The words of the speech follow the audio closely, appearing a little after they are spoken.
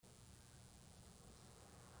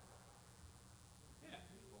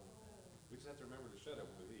just have to remember to shut it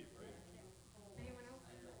when we leave, right? Anyone else?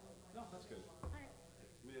 No, that's good. All right.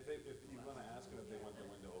 I mean, if you want to ask them if they want their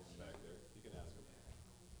window open back there, you can ask them.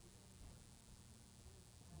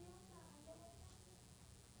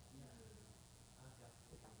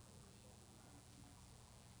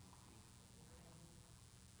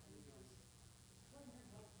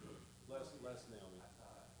 Less, Naomi.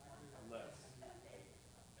 Less.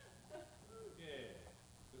 Yeah.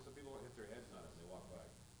 Just so people don't hit their heads on it when they walk by.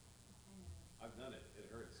 I've done it. It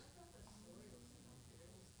hurts.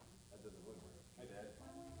 That doesn't work. Hi, Dad.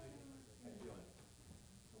 How you doing?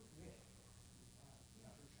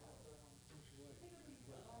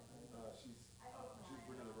 She's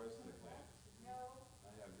bringing the rest of the clan.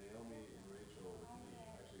 I have Naomi and Rachel with me.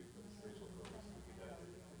 Actually, Rachel drove us to get out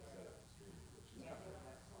and set up streaming, but she's coming.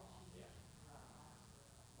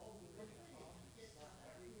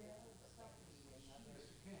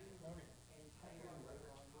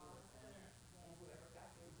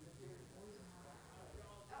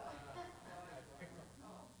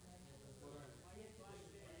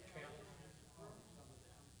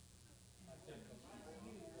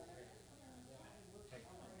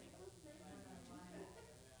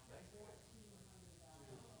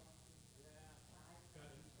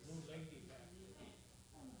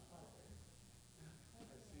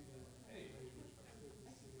 Hey.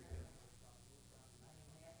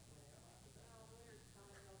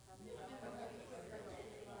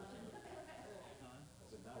 I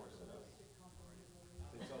said, now we're set up.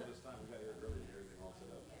 Takes all this time. We got here early to get everything all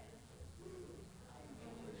set up.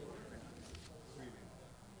 Streaming.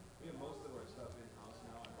 We have most of our stuff in-house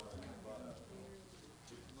now. I bought a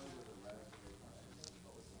one with a Raspberry Pi and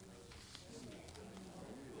what was in those.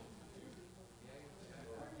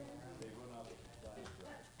 They run off of flash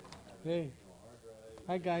drive. They don't have any, Hey, hard drive,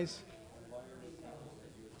 hi guys. wireless out,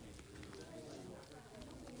 like USB through,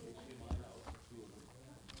 HDMI out, two of them.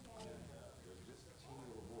 And they're just teeny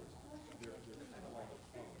little boards. They're kind of like a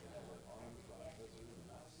phone. They have an ARM processor. They're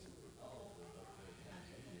not super powerful, but they're kind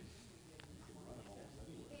of handy. You can run them almost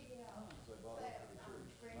anywhere. So I bought one for the church.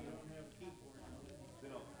 They don't have keyboards. They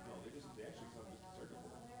don't. No, they actually come with a circuit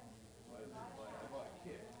board. So I bought a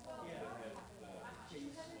kit that had the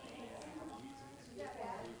case, the heat sinks. It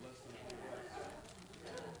was less than $100.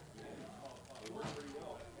 You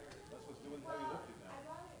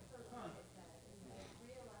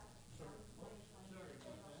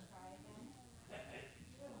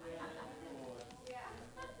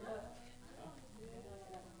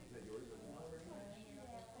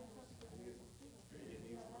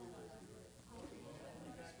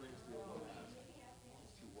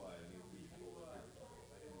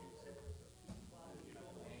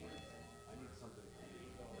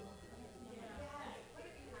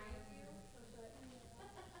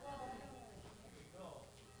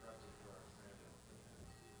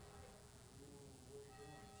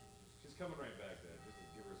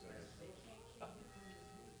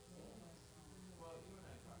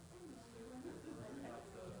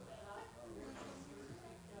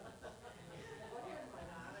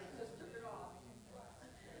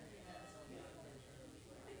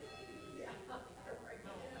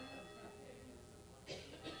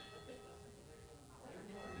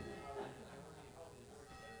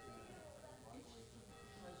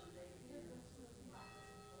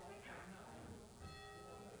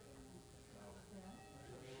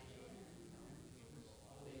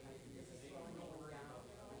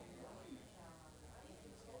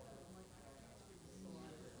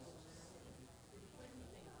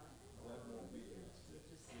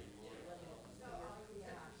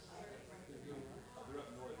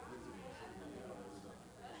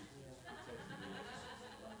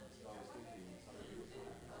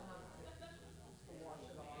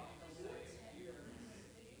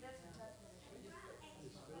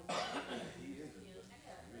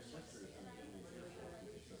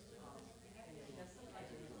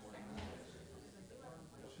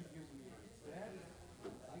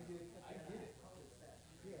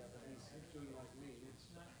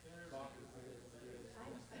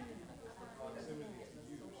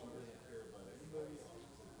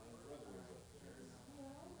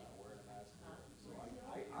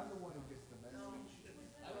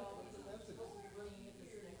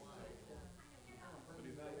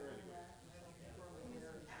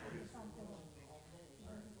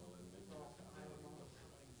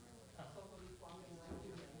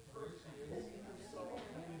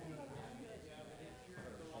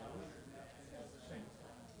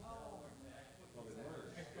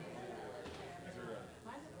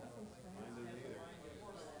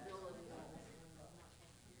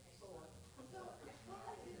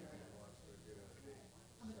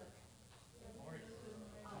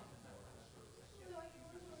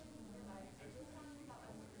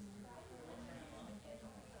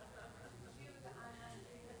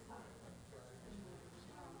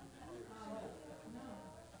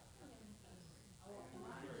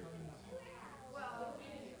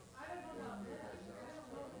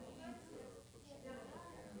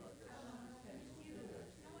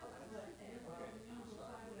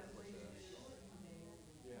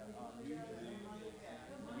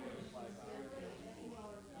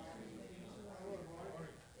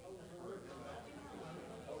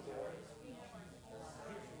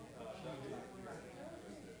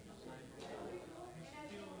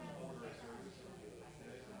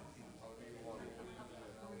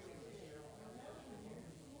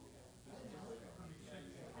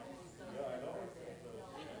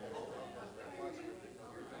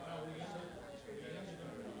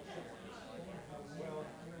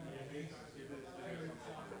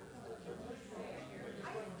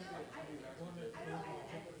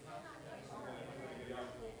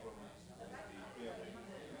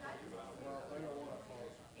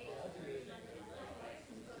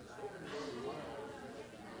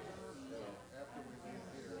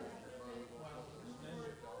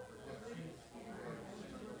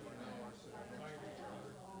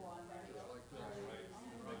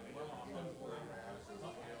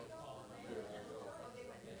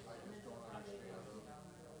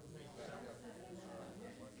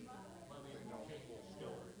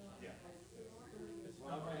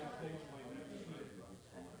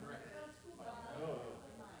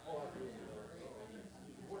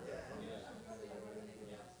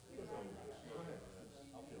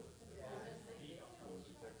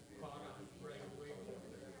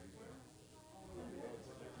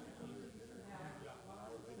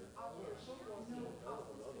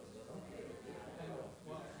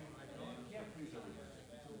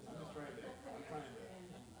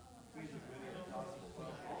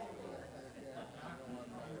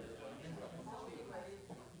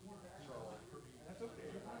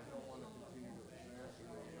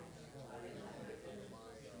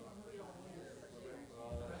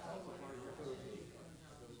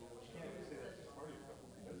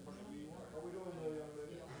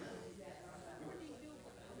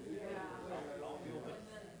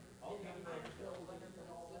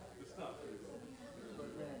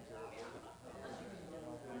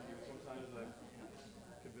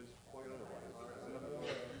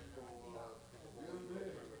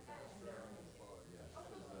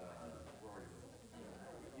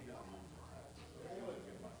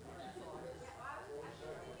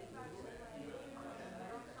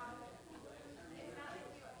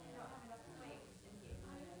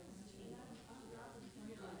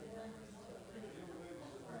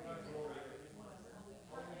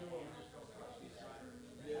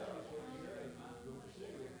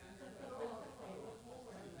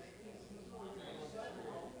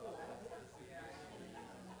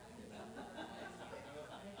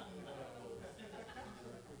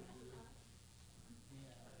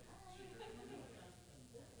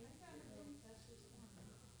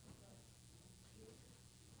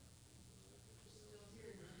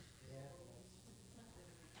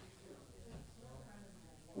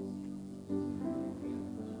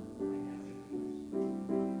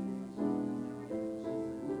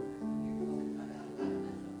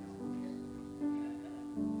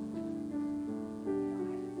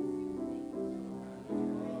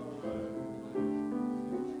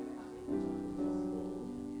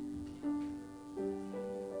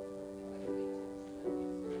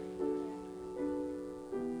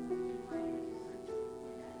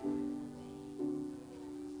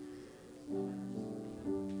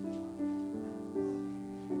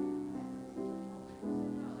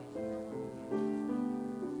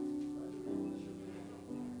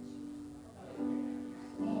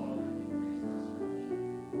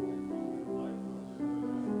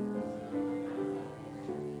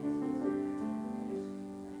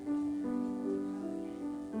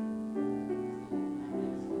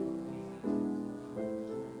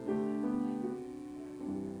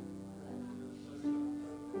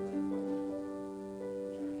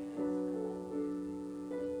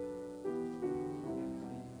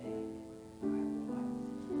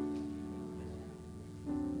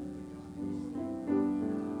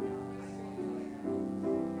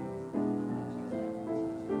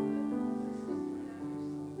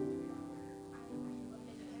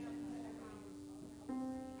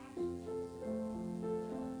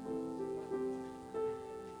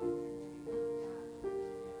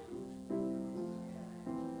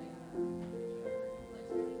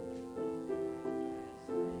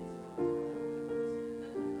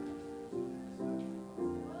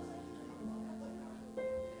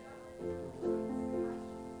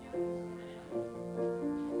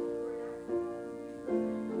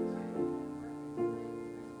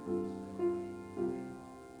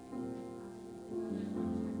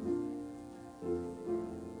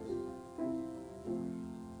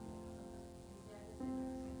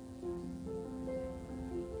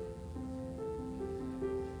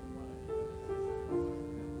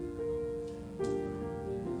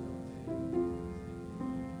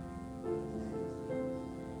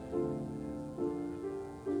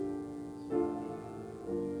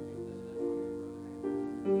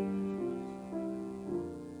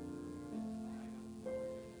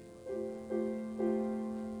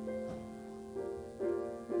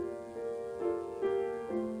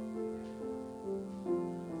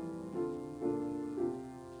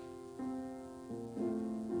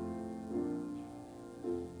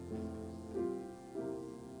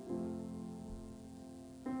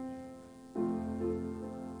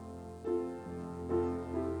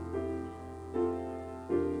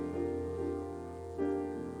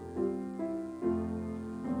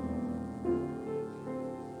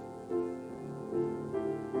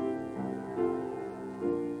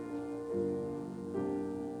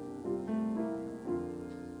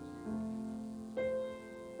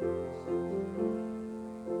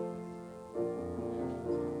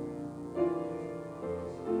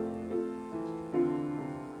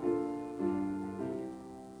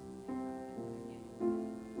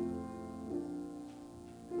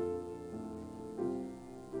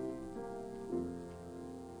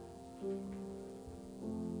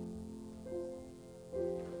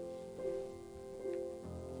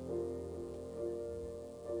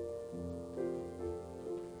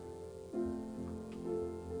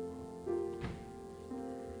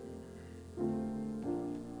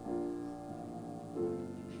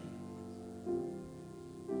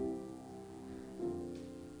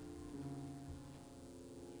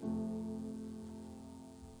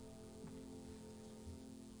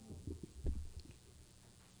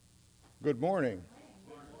Good morning.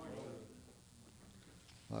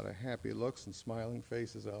 A lot of happy looks and smiling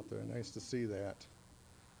faces out there. Nice to see that.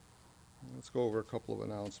 Let's go over a couple of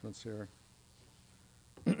announcements here.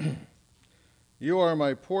 You are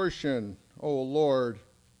my portion, O Lord.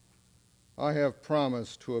 I have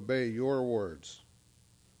promised to obey your words.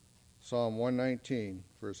 Psalm 119,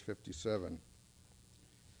 verse 57.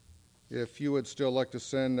 If you would still like to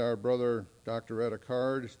send our brother Dr. Ed a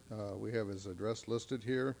card, we have his address listed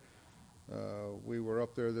here. We were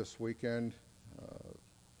up there this weekend,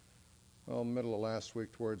 middle of last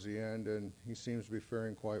week towards the end, and he seems to be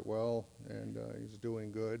faring quite well, and he's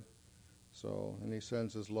doing good. So, and he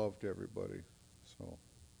sends his love to everybody. So,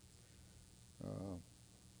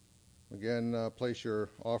 again, place your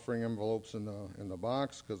offering envelopes in the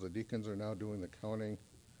box because the deacons are now doing the counting.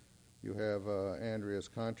 You have Andrea's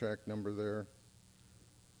contact number there.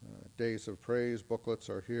 Days of Praise booklets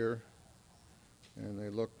are here, and they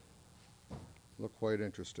look quite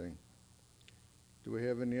interesting. Do we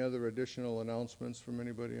have any other additional announcements from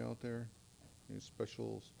anybody out there? Any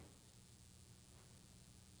specials?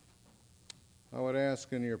 I would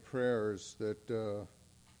ask in your prayers that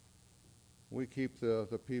we keep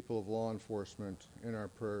the people of law enforcement in our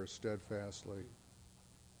prayers steadfastly.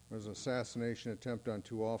 There's an assassination attempt on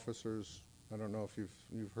 2 officers. I don't know if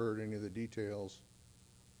you've heard any of the details,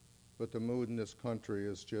 but the mood in this country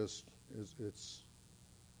is just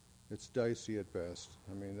it's dicey at best.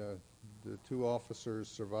 I mean, the 2 officers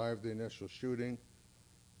survived the initial shooting,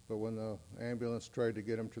 but when the ambulance tried to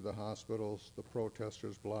get them to the hospitals, the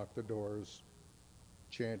protesters blocked the doors,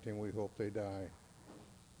 chanting, "We hope they die."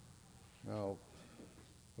 Now,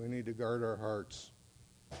 we need to guard our hearts,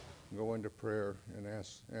 go into prayer, and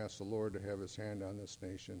ask the Lord to have his hand on this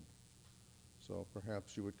nation. So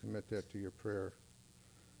perhaps you would commit that to your prayer.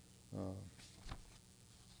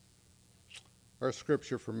 Our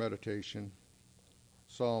scripture for meditation,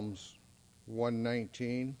 Psalms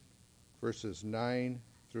 119, verses 9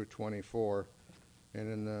 through 24. And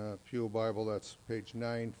in the Pew Bible, that's page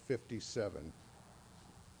 957.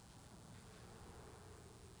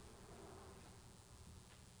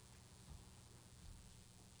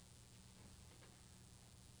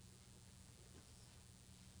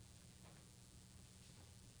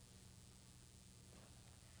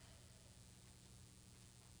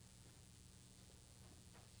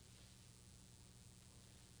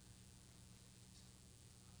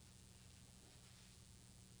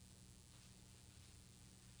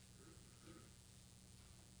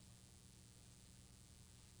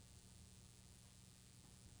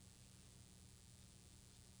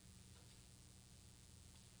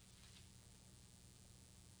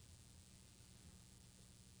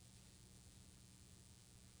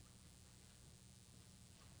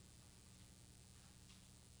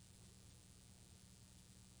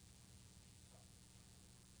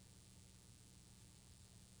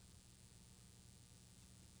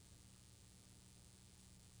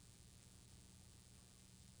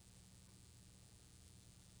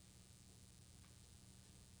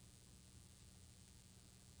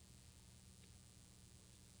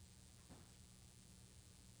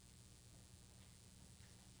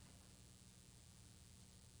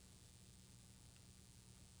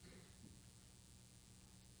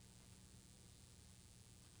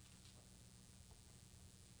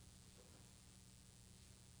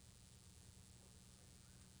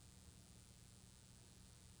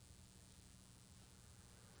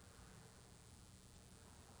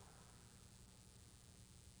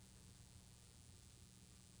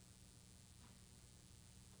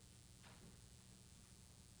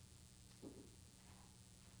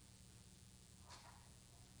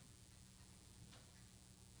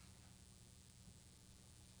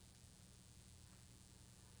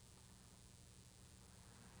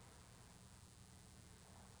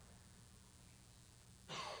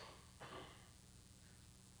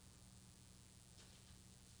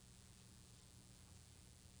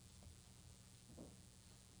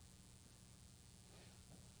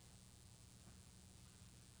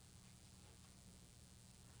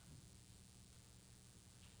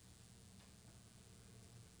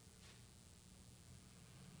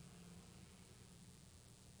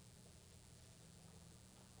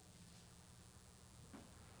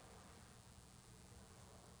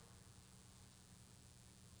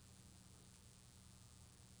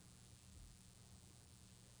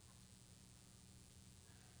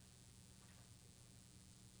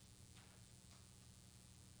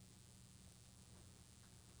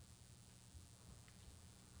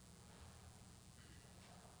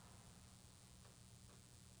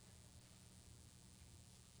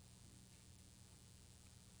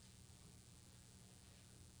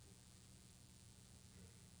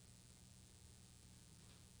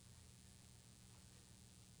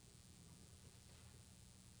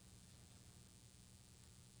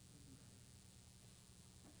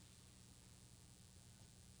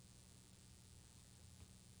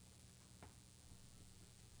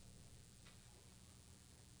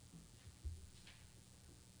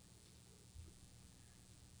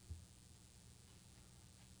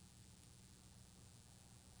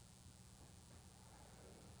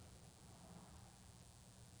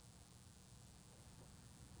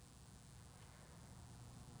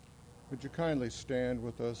 Would you kindly stand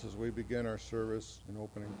with us as we begin our service in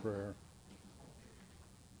opening prayer?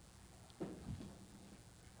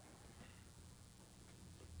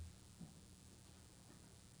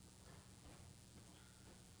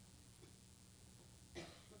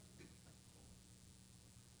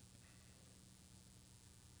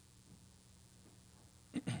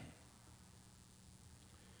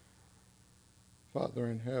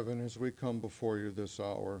 Father in heaven, as we come before you this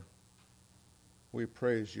hour, we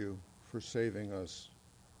praise you for saving us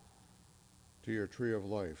to your tree of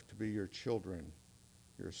life, to be your children,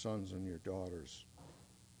 your sons and your daughters,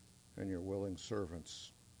 and your willing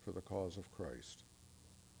servants for the cause of Christ.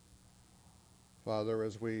 Father,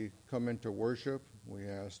 as we come into worship, we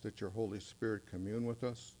ask that your Holy Spirit commune with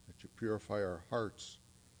us, that you purify our hearts,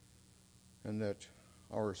 and that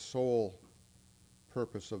our sole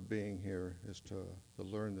purpose of being here is to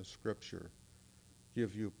learn the Scripture,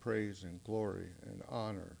 give you praise and glory and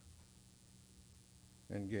honor,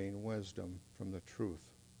 and gain wisdom from the truth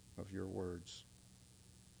of your words.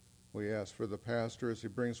 We ask for the pastor as he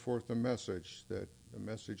brings forth the message, that the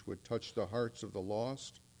message would touch the hearts of the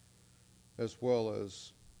lost, as well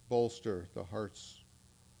as bolster the hearts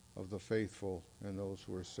of the faithful and those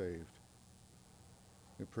who are saved.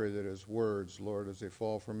 We pray that his words, Lord, as they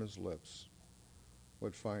fall from his lips,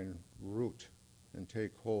 would find root and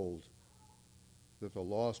take hold, that the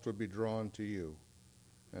lost would be drawn to you.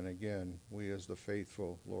 And again, we as the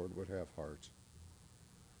faithful, Lord, would have heart.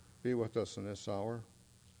 Be with us in this hour.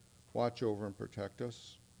 Watch over and protect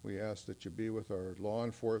us. We ask that you be with our law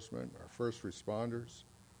enforcement, our first responders,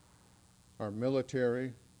 our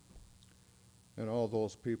military, and all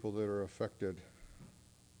those people that are affected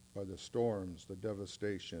by the storms, the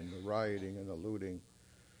devastation, the rioting, and the looting,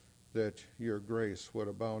 that your grace would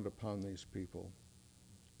abound upon these people.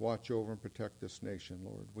 Watch over and protect this nation,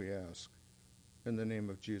 Lord, we ask. In the name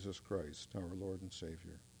of Jesus Christ, our Lord and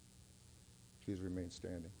Savior. Please remain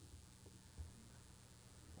standing.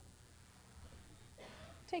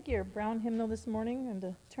 Take your brown hymnal this morning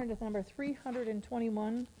and turn to number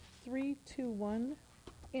 321, 321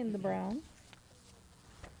 in the brown.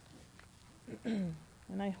 And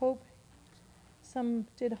I hope some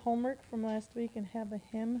did homework from last week and have a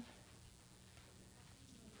hymn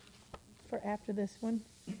for after this one.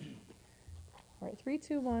 All right,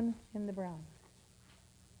 321 in the brown.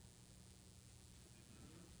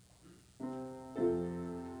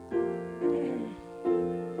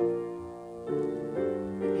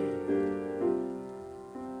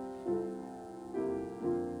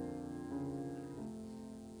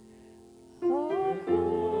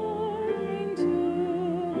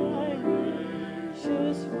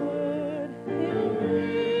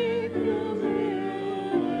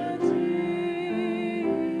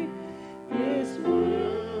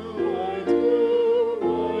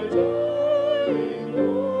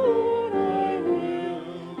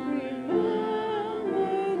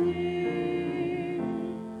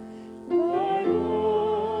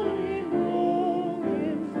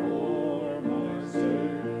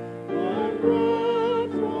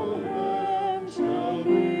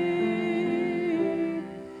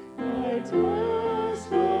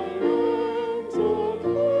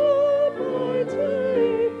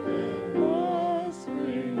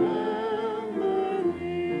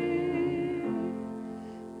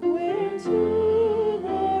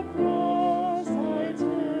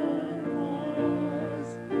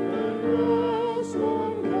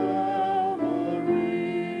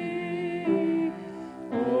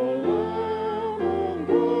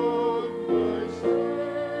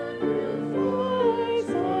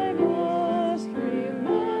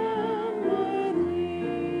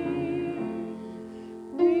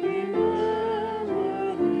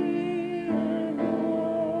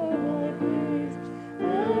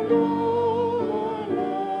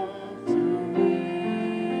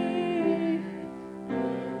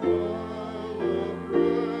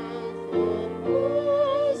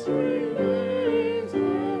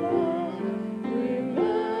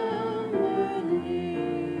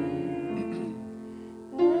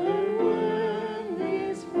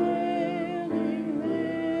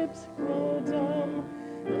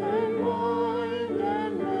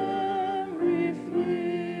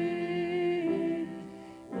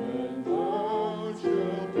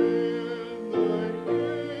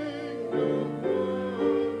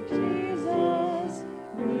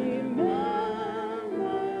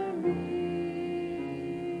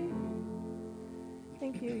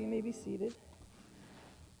 Seated.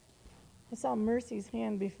 I saw Mercy's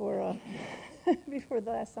hand before before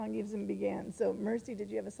the last song even began. So, Mercy, did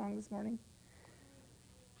you have a song this morning?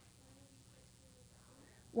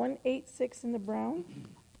 186 in the brown.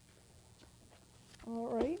 All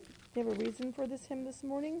right. Do you have a reason for this hymn this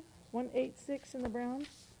morning? 186 in the brown.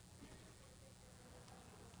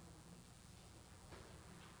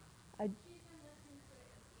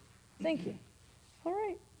 Thank you. All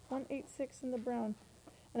right. 186 in the brown.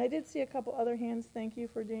 And I did see a couple other hands. Thank you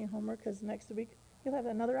for doing homework, because next week you'll have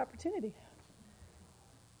another opportunity.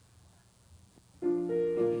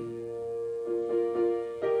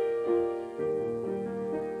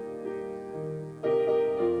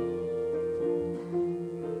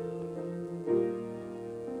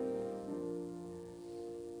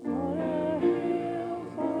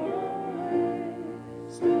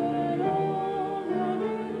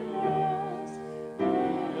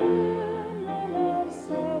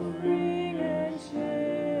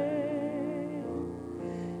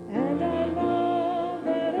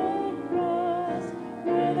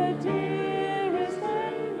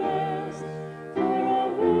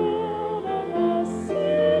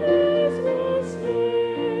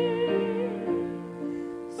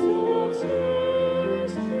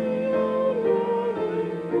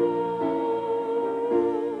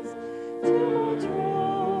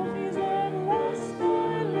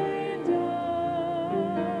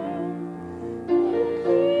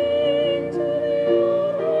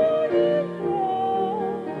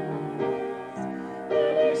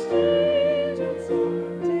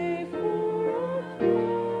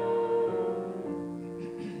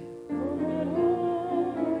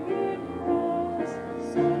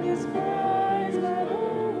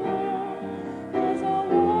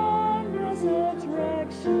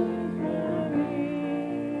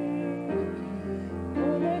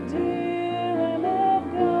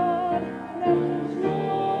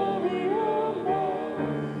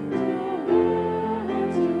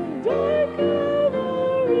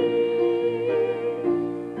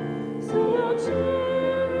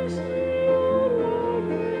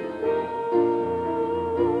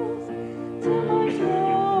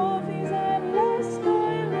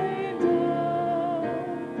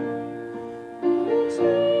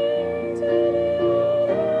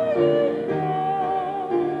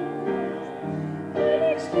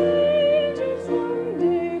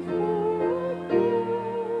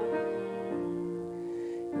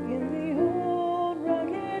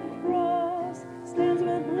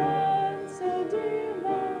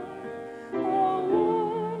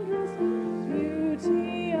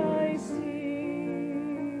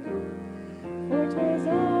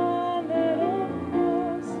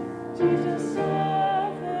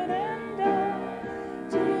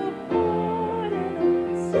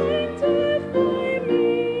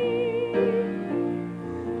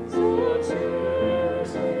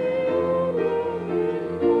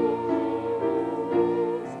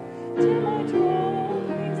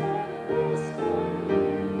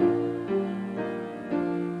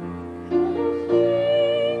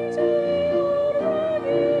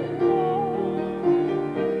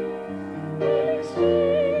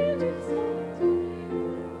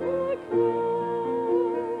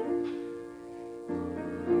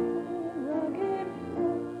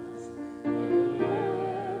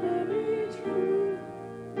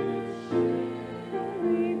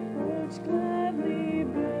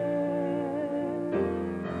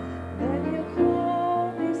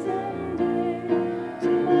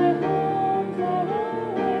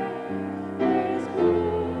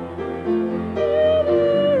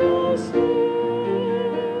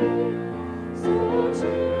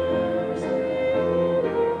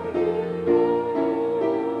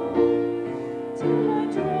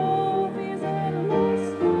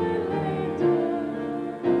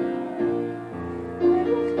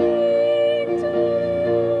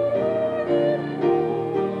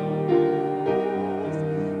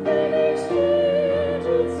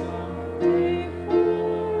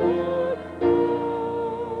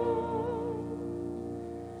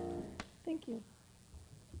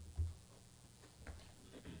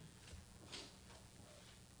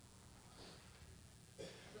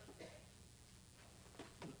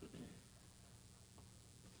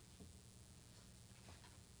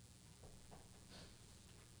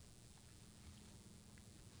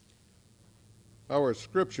 Our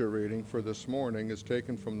scripture reading for this morning is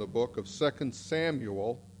taken from the book of 2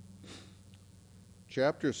 Samuel,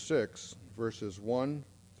 chapter 6, verses 1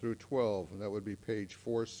 through 12, and that would be page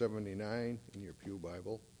 479 in your pew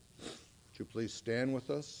Bible. Would you please stand with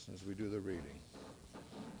us as we do the reading?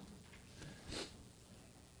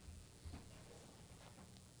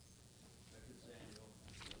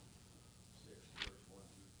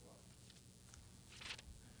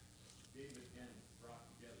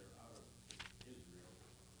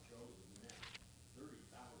 Chosen men, 30,000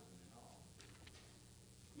 in all.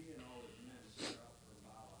 He and all his men set out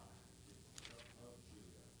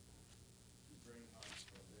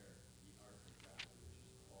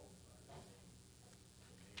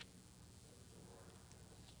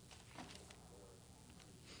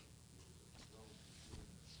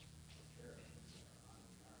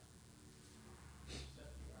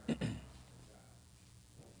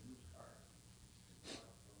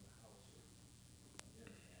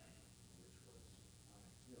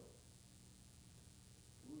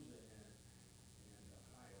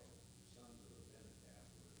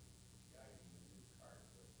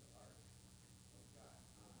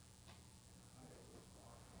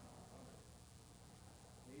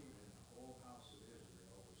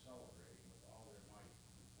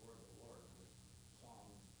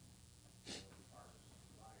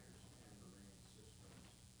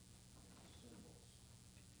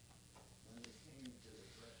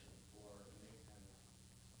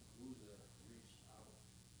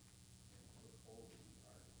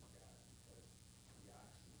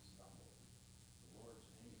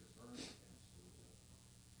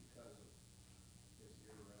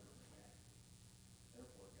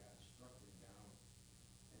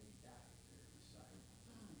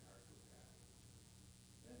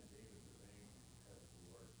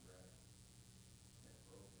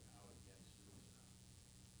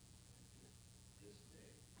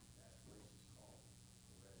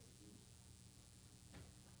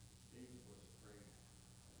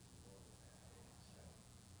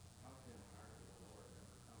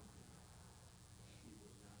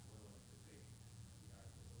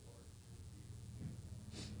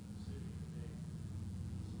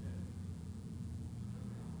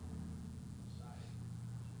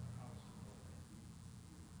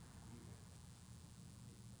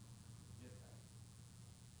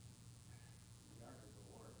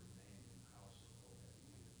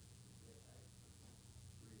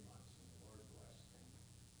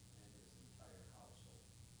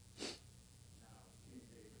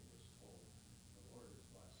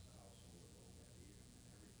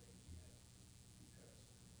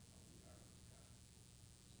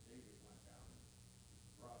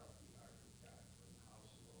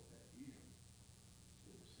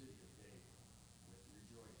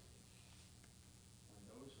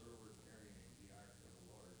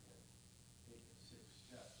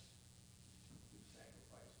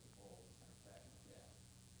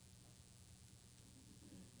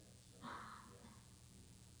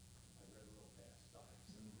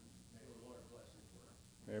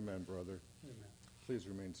Amen, brother. Amen. Please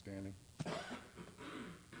remain standing.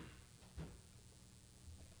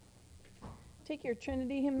 Take your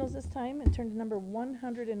Trinity hymnals this time and turn to number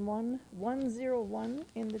 101, 101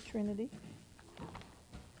 in the Trinity.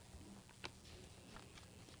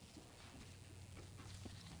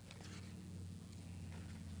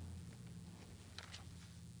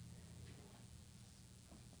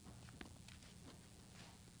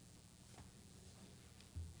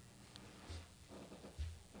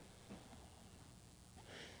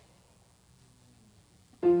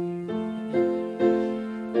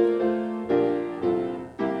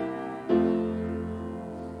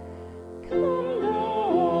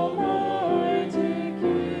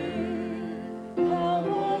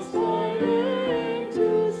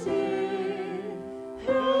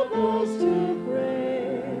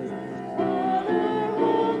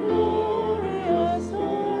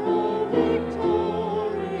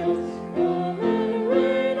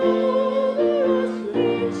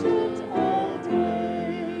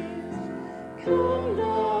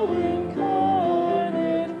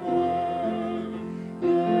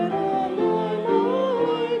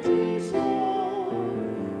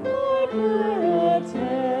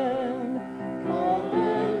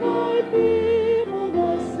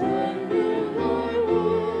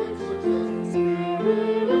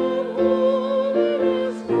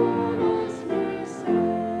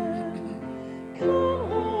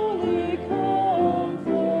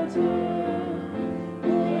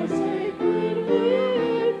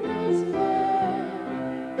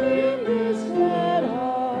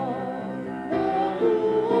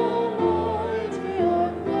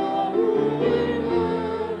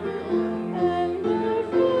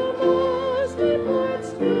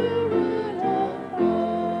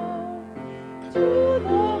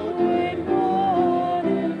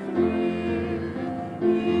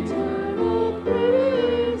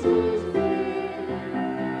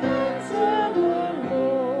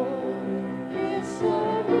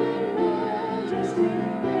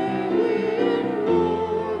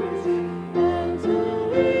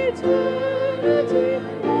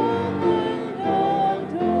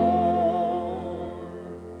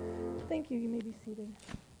 Thank you. You may be seated.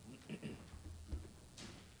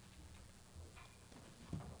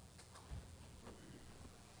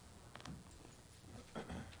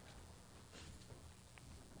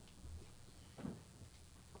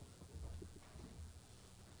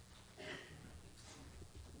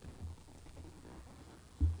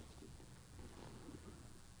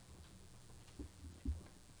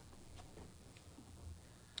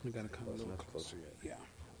 We got to come a little closer. Yeah,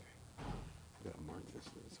 Got to mark this.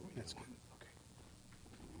 So we that's know. good. Okay.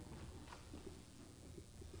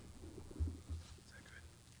 Is that good?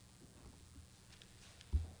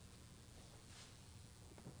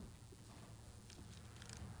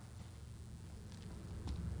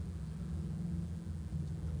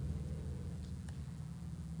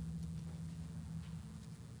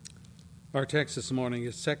 Our text this morning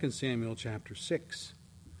is 2 Samuel chapter 6.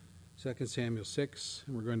 2 Samuel 6,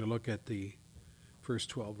 and we're going to look at the first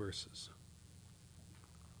 12 verses.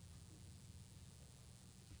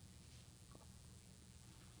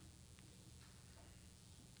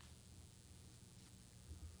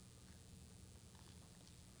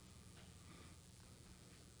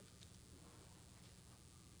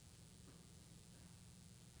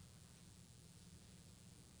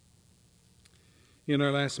 In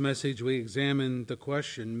our last message, we examined the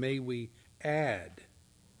question, may we add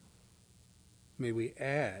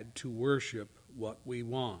to worship what we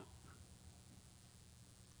want?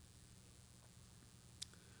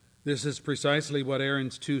 This is precisely what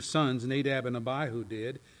Aaron's two sons, Nadab and Abihu,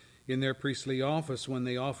 did in their priestly office when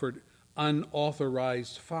they offered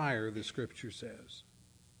unauthorized fire, the Scripture says,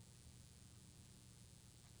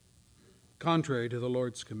 contrary to the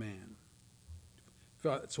Lord's command.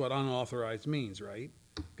 That's what unauthorized means, right?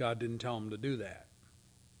 God didn't tell them to do that.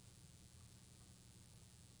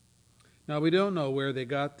 Now, we don't know where they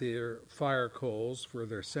got their fire coals for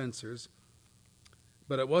their censers,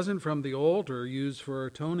 but it wasn't from the altar used for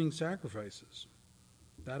atoning sacrifices.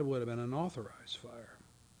 That would have been an authorized fire.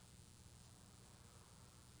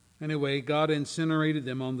 Anyway, God incinerated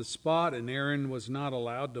them on the spot, and Aaron was not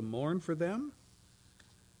allowed to mourn for them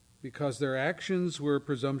because their actions were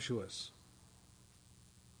presumptuous.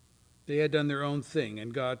 They had done their own thing,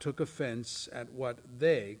 and God took offense at what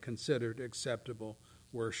they considered acceptable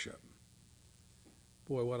worship.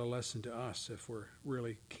 Boy, what a lesson to us if we're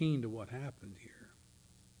really keen to what happened here.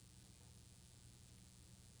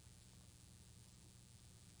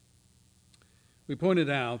 We pointed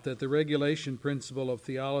out that the regulation principle of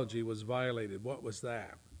theology was violated. What was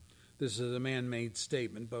that? This is a man-made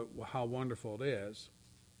statement, but how wonderful it is.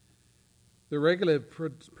 The regulative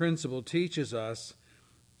principle teaches us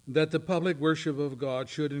that the public worship of God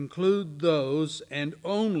should include those and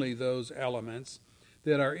only those elements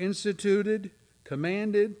that are instituted,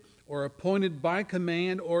 commanded, or appointed by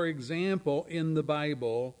command or example in the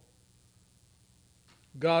Bible.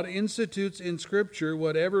 God institutes in Scripture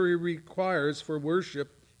whatever He requires for worship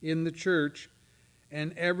in the church,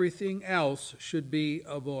 and everything else should be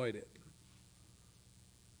avoided.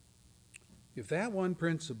 If that one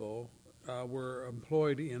principle were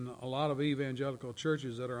employed in a lot of evangelical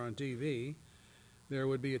churches that are on TV, there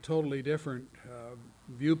would be a totally different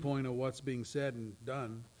viewpoint of what's being said and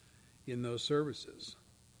done in those services.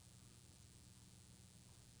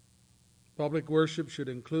 Public worship should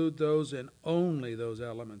include those and only those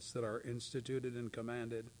elements that are instituted and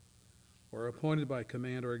commanded or appointed by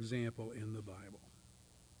command or example in the Bible.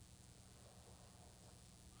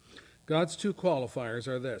 God's two qualifiers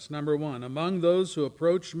are this. Number one, among those who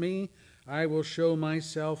approach me, I will show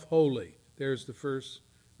myself holy. There's the first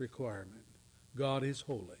requirement. God is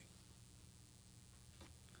holy.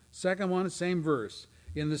 Second one, same verse.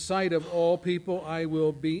 In the sight of all people, I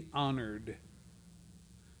will be honored.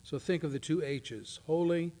 So think of the two H's.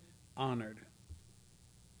 Holy, honored.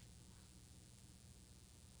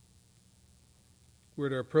 We're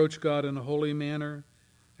to approach God in a holy manner,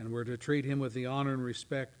 and we're to treat Him with the honor and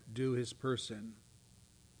respect due His person.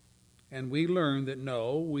 And we learn that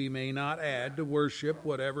no, we may not add to worship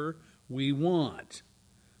whatever we want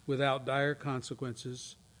without dire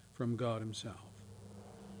consequences from God Himself.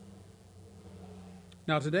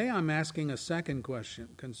 Now today I'm asking a second question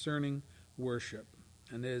concerning worship,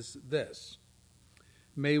 and is this: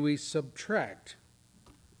 may we subtract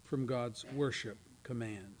from God's worship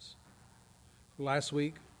commands? Last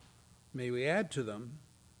week, may we add to them.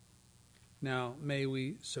 Now, may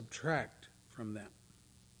we subtract from them.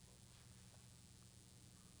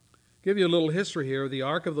 Give you a little history here. The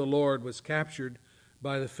Ark of the Lord was captured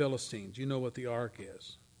by the Philistines. You know what the Ark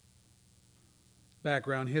is.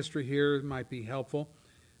 Background history here might be helpful.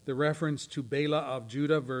 The reference to Bela of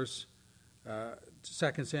Judah,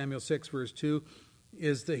 2 Samuel 6, verse 2,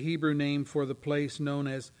 is the Hebrew name for the place known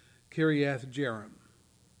as Kiriath Jearim.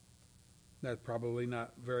 That's probably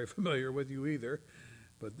not very familiar with you either,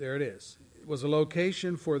 but there it is. It was a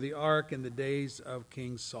location for the ark in the days of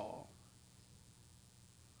King Saul.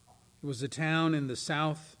 It was a town in the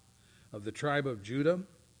south of the tribe of Judah,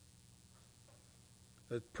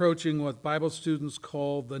 approaching what Bible students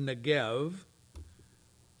call the Negev.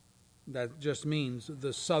 That just means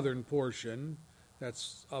the southern portion.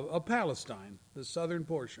 That's of Palestine, the southern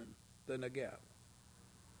portion, the Negev.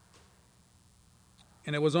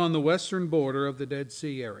 And it was on the western border of the Dead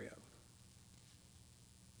Sea area.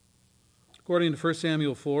 According to 1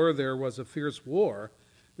 Samuel 4, there was a fierce war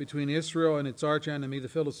between Israel and its archenemy, the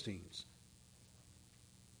Philistines.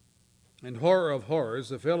 And horror of horrors,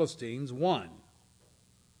 the Philistines won.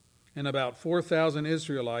 And about 4,000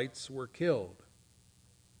 Israelites were killed.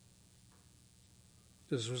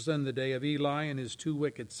 This was then the day of Eli and his two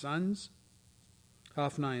wicked sons,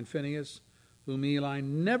 Hophni and Phinehas, whom Eli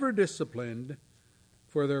never disciplined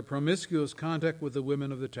for their promiscuous contact with the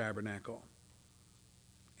women of the tabernacle,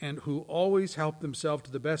 and who always helped themselves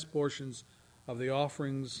to the best portions of the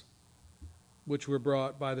offerings which were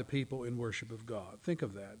brought by the people in worship of God. Think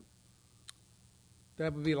of that.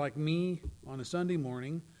 That would be like me on a Sunday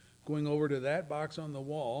morning going over to that box on the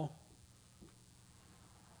wall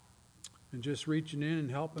and just reaching in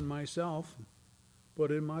and helping myself,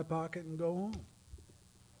 put it in my pocket and go home.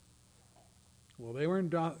 Well, they weren't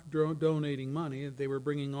donating money. They were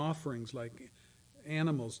bringing offerings like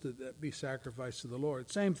animals to be sacrificed to the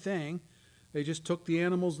Lord. Same thing. They just took the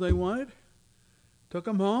animals they wanted, took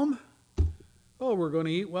them home. Oh, we're going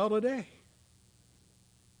to eat well today.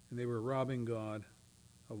 And they were robbing God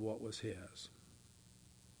of what was His.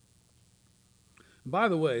 And by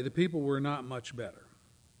the way, the people were not much better.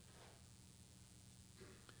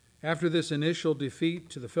 After this initial defeat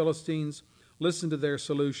to the Philistines, listen to their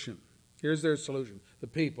solution. Here's their solution, the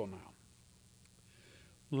people now.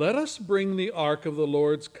 Let us bring the ark of the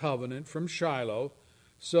Lord's covenant from Shiloh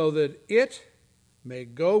so that it may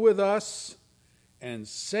go with us and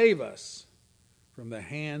save us from the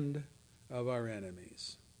hand of our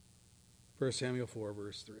enemies. 1 Samuel 4,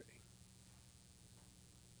 verse 3.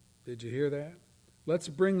 Did you hear that? Let's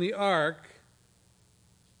bring the ark,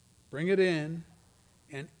 bring it in,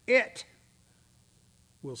 and it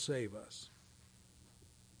will save us.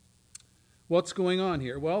 What's going on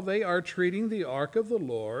here? Well, they are treating the ark of the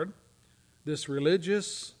Lord, this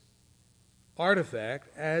religious artifact,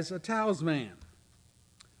 as a talisman.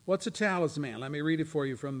 What's a talisman? Let me read it for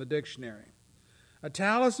you from the dictionary. A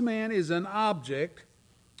talisman is an object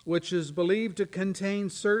which is believed to contain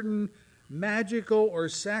certain magical or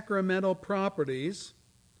sacramental properties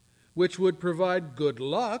which would provide good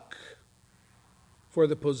luck for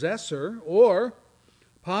the possessor or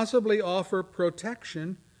possibly offer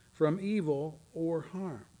protection from evil or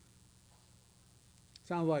harm.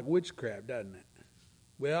 Sounds like witchcraft, doesn't it?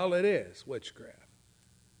 Well, it is witchcraft.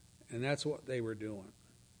 And that's what they were doing.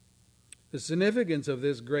 The significance of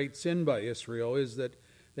this great sin by Israel is that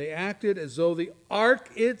they acted as though the ark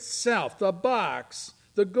itself, the box,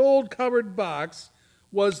 the gold-covered box,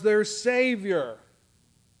 was their Savior.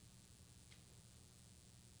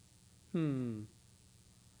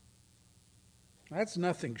 That's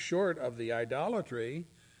nothing short of the idolatry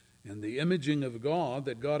and the imaging of God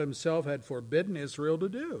that God himself had forbidden Israel to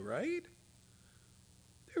do, right?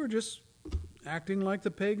 They were just acting like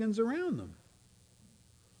the pagans around them.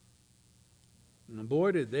 And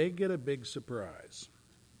boy, did they get a big surprise.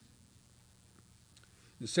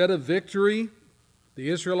 Instead of victory, the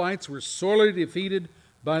Israelites were sorely defeated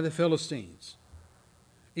by the Philistines.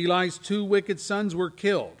 Eli's 2 wicked sons were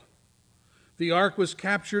killed. The ark was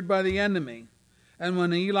captured by the enemy. And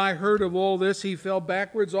when Eli heard of all this, he fell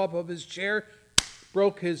backwards off of his chair,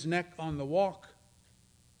 broke his neck on the walk,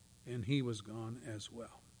 and he was gone as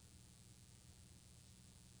well.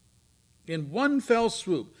 In one fell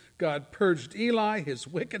swoop, God purged Eli, his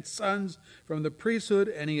wicked sons, from the priesthood,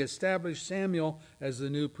 and he established Samuel as the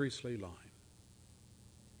new priestly line.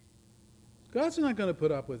 God's not going to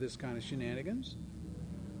put up with this kind of shenanigans,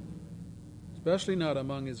 especially not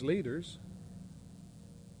among his leaders.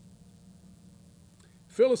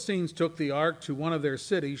 Philistines took the ark to one of their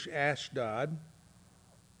cities, Ashdod.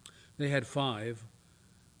 They had 5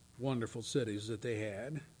 wonderful cities that they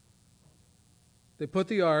had. They put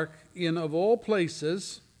the ark in, of all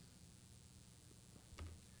places,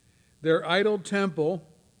 their idol temple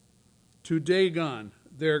to Dagon,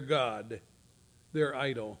 their god, their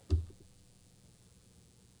idol.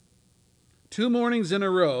 2 mornings in a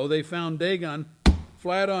row, they found Dagon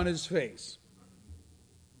flat on his face.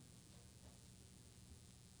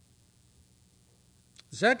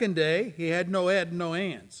 The second day, he had no head and no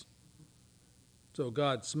hands. So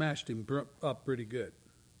God smashed him up pretty good.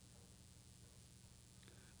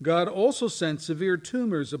 God also sent severe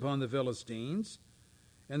tumors upon the Philistines,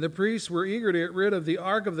 and the priests were eager to get rid of the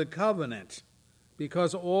Ark of the Covenant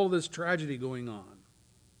because of all this tragedy going on.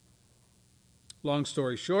 Long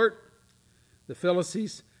story short, the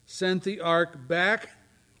Philistines sent the ark back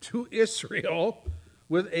to Israel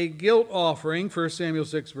with a guilt offering, 1 Samuel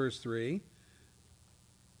 6, verse 3,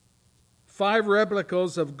 5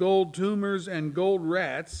 replicas of gold tumors and gold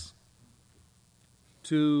rats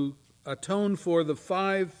to atone for the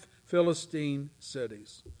 5 Philistine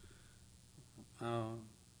cities.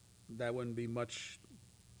 That wouldn't be much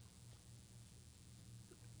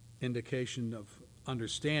indication of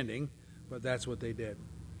understanding, but that's what they did.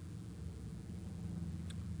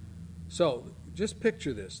 So, just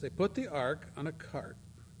picture this. They put the ark on a cart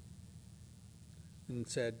and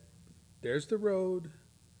said, "There's the road.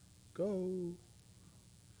 Go.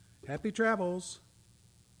 Happy travels."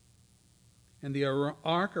 And the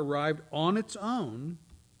ark arrived on its own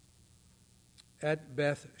at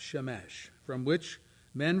Beth Shemesh, from which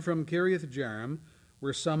men from Kiriath Jearim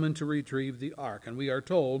were summoned to retrieve the ark. And we are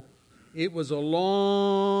told it was a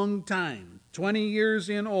long time, 20 years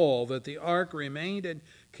in all, that the ark remained at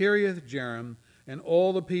Kiriath Jearim, and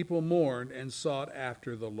all the people mourned and sought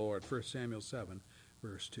after the Lord. 1 Samuel 7,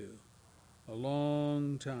 verse 2. A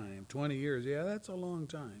long time. 20 years. Yeah, that's a long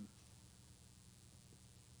time.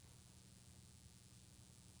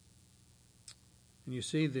 And you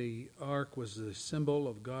see, the ark was the symbol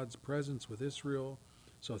of God's presence with Israel.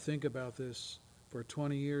 So think about this. For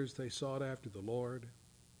 20 years they sought after the Lord,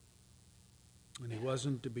 and he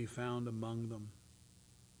wasn't to be found among them.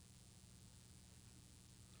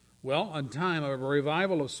 Well, a time of a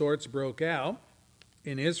revival of sorts broke out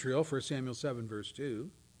in Israel, 1 Samuel 7, verse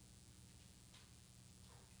 2.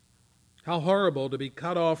 How horrible to be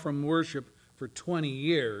cut off from worship for 20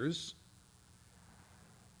 years.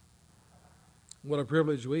 What a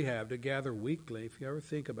privilege we have to gather weekly, if you ever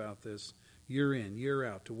think about this, year in, year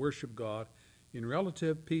out, to worship God in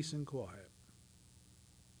relative peace and quiet.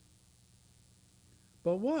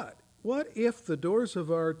 But what? What if the doors of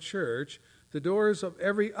our church, the doors of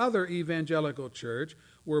every other evangelical church,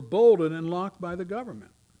 were bolted and locked by the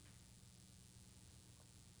government?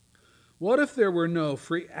 What if there were no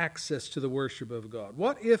free access to the worship of God?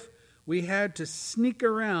 What if we had to sneak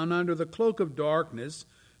around under the cloak of darkness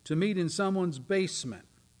to meet in someone's basement,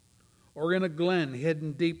 or in a glen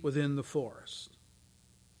hidden deep within the forest.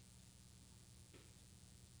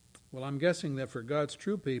 Well, I'm guessing that for God's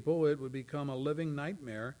true people, it would become a living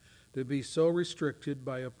nightmare to be so restricted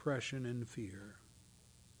by oppression and fear.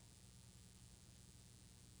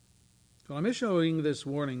 So I'm issuing this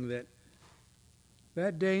warning that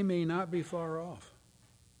that day may not be far off.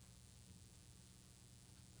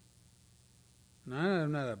 Now,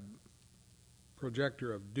 I'm not a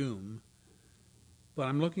projector of doom, but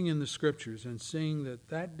I'm looking in the Scriptures and seeing that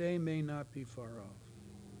that day may not be far off.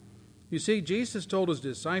 You see, Jesus told his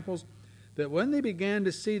disciples that when they began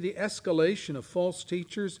to see the escalation of false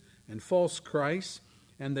teachers and false Christs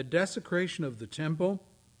and the desecration of the temple,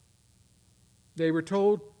 they were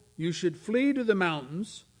told, "You should flee to the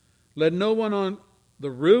mountains, let no one on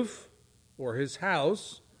the roof or his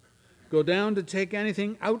house go down to take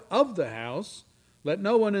anything out of the house, let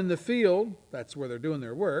no one in the field," that's where they're doing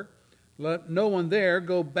their work, "let no one there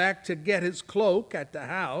go back to get his cloak at the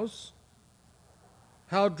house.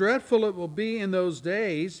 How dreadful it will be in those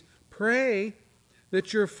days. Pray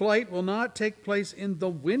that your flight will not take place in the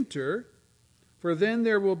winter, for then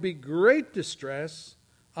there will be great distress,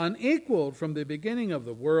 unequaled from the beginning of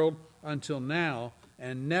the world until now,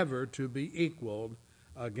 and never to be equaled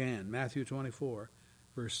again." Matthew 24,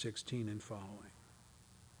 verse 16 and following.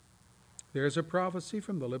 There's a prophecy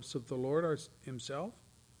from the lips of the Lord himself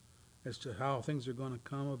as to how things are going to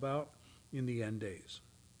come about in the end days.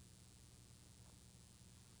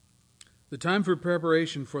 The time for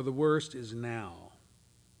preparation for the worst is now.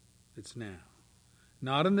 It's now.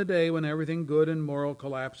 Not in the day when everything good and moral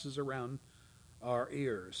collapses around our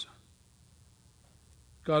ears.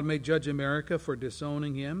 God may judge America for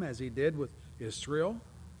disowning him as he did with Israel.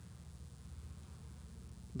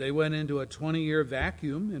 They went into a 20-year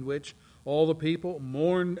vacuum in which all the people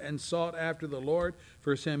mourned and sought after the Lord,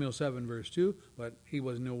 1 Samuel 7, verse 2, but he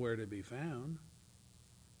was nowhere to be found.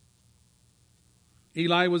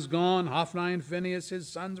 Eli was gone, Hophni and Phinehas, his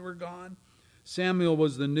sons, were gone. Samuel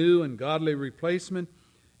was the new and godly replacement,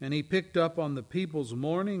 and he picked up on the people's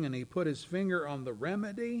mourning, and he put his finger on the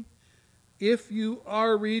remedy. If you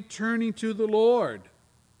are returning to the Lord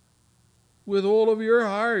with all of your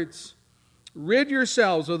hearts, rid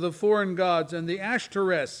yourselves of the foreign gods and the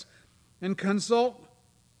Ashtoreths, and consult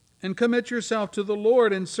and commit yourself to the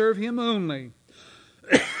Lord and serve him only,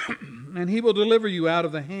 and he will deliver you out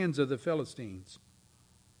of the hands of the Philistines.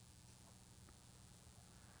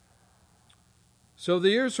 So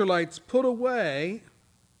the Israelites put away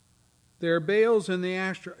their Baals and the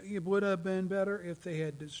Ashtoreth. It would have been better if they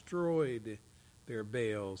had destroyed their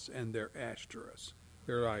Baals and their Ashtoreths,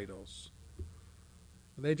 their idols.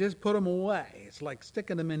 They just put them away. It's like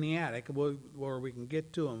sticking them in the attic where we can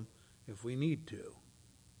get to them if we need to.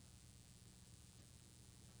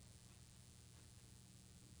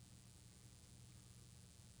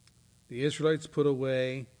 The Israelites put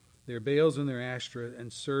away their Baals and their Ashtoreth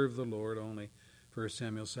and served the Lord only. 1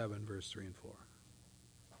 Samuel 7, verse 3 and 4.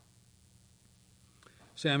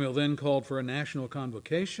 Samuel then called for a national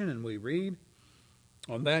convocation, and we read,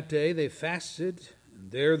 "On that day they fasted,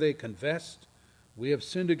 and there they confessed, 'We have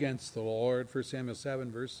sinned against the Lord.'" 1 Samuel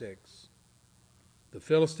 7, verse 6. The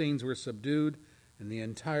Philistines were subdued, and the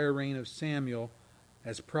entire reign of Samuel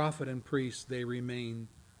as prophet and priest, they remained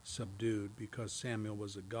subdued because Samuel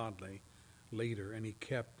was a godly leader, and he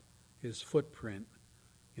kept his footprint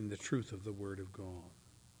in the truth of the Word of God.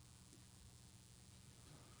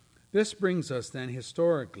 This brings us then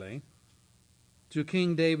historically to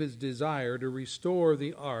King David's desire to restore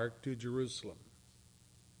the ark to Jerusalem.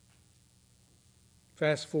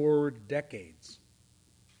 Fast forward decades.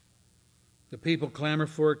 The people clamor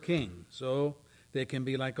for a king so they can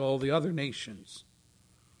be like all the other nations.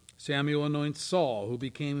 Samuel anoints Saul, who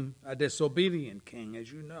became a disobedient king,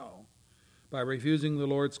 as you know, by refusing the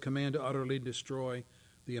Lord's command to utterly destroy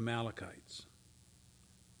the Amalekites.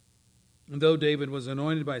 And though David was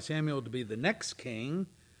anointed by Samuel to be the next king,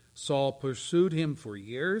 Saul pursued him for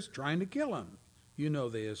years, trying to kill him. You know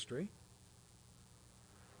the history.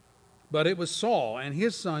 But it was Saul and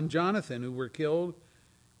his son Jonathan who were killed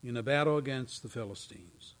in a battle against the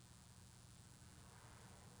Philistines.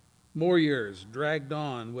 More years dragged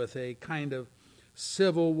on with a kind of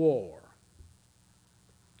civil war.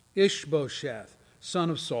 Ishbosheth, son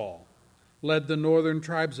of Saul, led the northern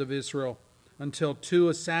tribes of Israel until two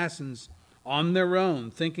assassins, on their own,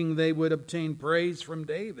 thinking they would obtain praise from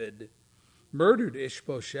David, murdered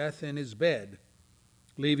Ishbosheth in his bed,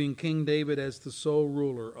 leaving King David as the sole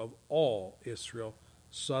ruler of all Israel,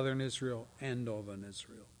 southern Israel and northern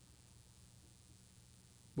Israel.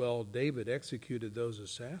 Well, David executed those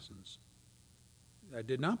assassins. That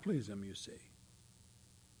did not please him, you see.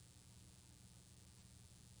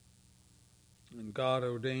 And God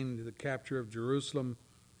ordained the capture of Jerusalem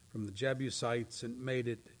from the Jebusites and made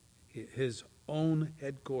it his own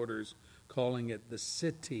headquarters, calling it the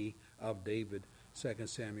city of David, 2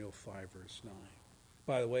 Samuel 5, verse 9.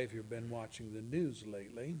 By the way, if you've been watching the news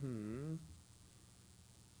lately,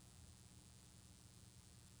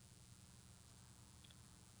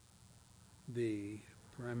 the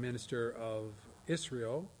Prime Minister of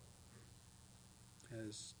Israel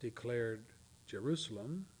has declared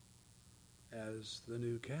Jerusalem as the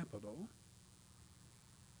new capital,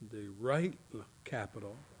 the right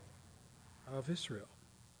capital of Israel,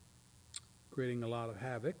 creating a lot of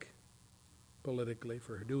havoc politically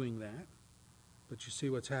for doing that. But you see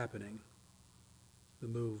what's happening, the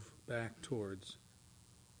move back towards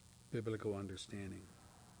biblical understanding.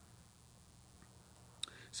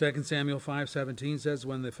 2 Samuel 5:17 says,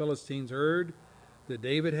 when the Philistines heard that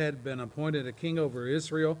David had been appointed a king over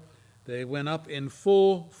Israel, they went up in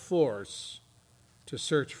full force to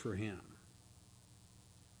search for him.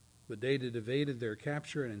 But David evaded their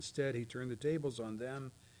capture, and instead he turned the tables on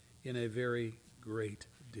them in a very great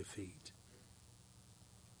defeat.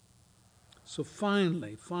 So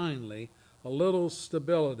finally, a little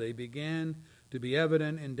stability began to be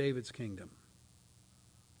evident in David's kingdom.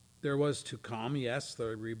 There was to come, yes,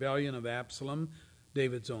 the rebellion of Absalom,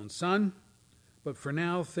 David's own son, but for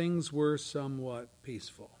now things were somewhat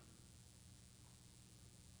peaceful.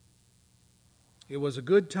 It was a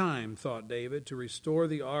good time, thought David, to restore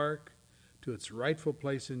the ark to its rightful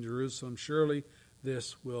place in Jerusalem. Surely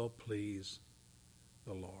this will please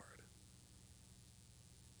the Lord.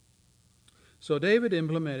 So David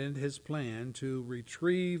implemented his plan to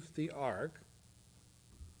retrieve the ark.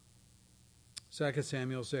 2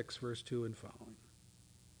 Samuel 6, verse 2 and following.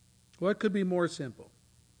 What could be more simple?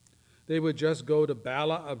 They would just go to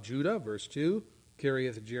Bala of Judah, verse 2,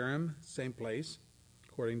 Kiriath Jearim, same place,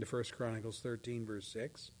 according to 1 Chronicles 13, verse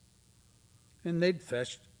 6, and they'd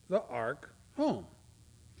fetch the ark home.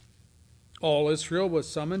 All Israel was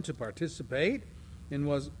summoned to participate and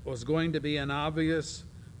was going to be an obvious,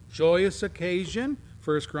 joyous occasion,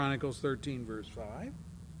 1 Chronicles 13, verse 5.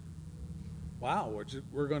 Wow,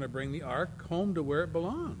 we're going to bring the ark home to where it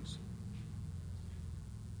belongs.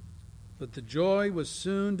 But the joy was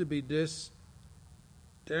soon to be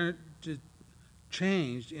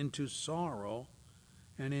changed into sorrow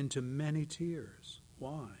and into many tears.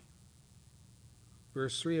 Why?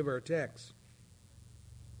 Verse 3 of our text.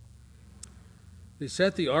 They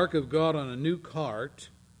set the ark of God on a new cart,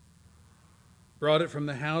 brought it from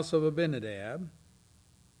the house of Abinadab.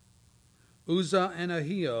 Uzzah and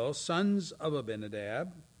Ahio, sons of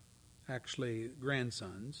Abinadab, actually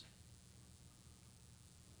grandsons,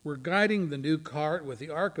 were guiding the new cart with the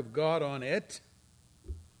ark of God on it.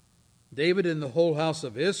 David and the whole house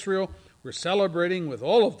of Israel were celebrating with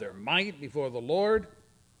all of their might before the Lord,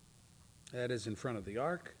 that is, in front of the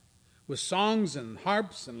ark, with songs and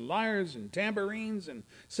harps and lyres and tambourines and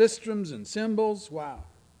sistrums and cymbals. Wow.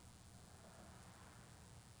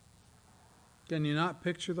 Can you not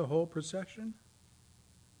picture the whole procession?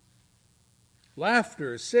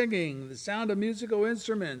 Laughter, singing, the sound of musical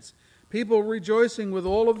instruments, people rejoicing with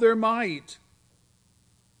all of their might.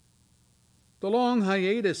 The long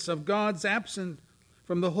hiatus of God's absence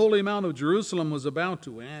from the holy Mount of Jerusalem was about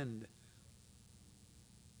to end.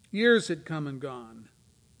 Years had come and gone.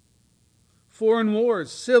 Foreign wars,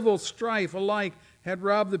 civil strife alike had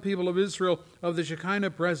robbed the people of Israel of the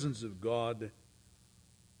Shekinah presence of God.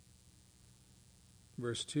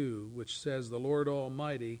 Verse 2, which says, the Lord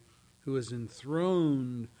Almighty, who is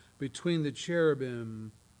enthroned between the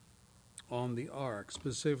cherubim on the ark,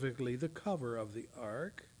 specifically the cover of the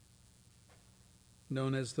ark,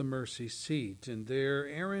 known as the mercy seat. And there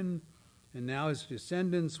Aaron and now his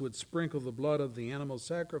descendants would sprinkle the blood of the animal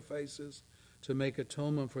sacrifices to make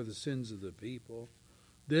atonement for the sins of the people.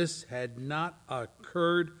 This had not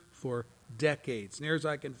occurred for decades. Near as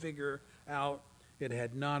I can figure out, it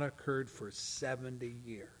had not occurred for 70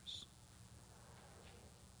 years.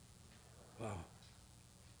 Wow.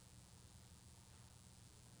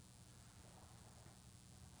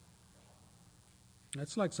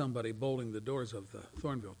 That's like somebody bolting the doors of the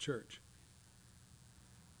Thornville Church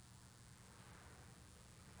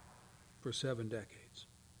for 7 decades.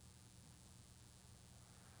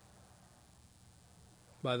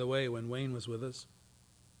 By the way, when Wayne was with us,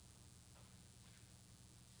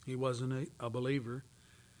 he wasn't a believer,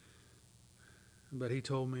 but he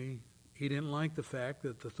told me he didn't like the fact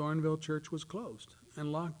that the Thornville Church was closed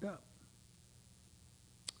and locked up.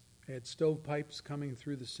 They had stovepipes coming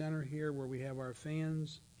through the center here where we have our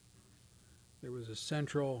fans. There was a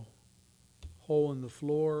central hole in the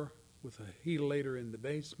floor with a heatilator in the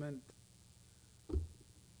basement.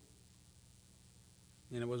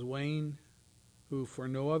 And it was Wayne who, for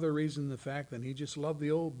no other reason than the fact that he just loved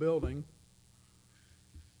the old building,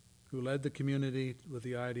 who led the community with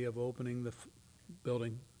the idea of opening the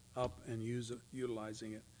building up and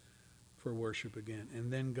utilizing it for worship again.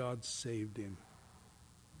 And then God saved him.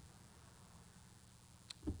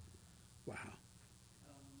 Wow.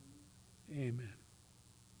 Amen.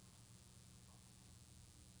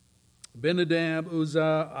 Benadab,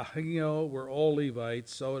 Uzzah, Ahio were all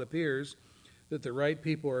Levites, so it appears that the right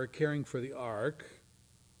people are caring for the ark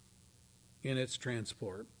in its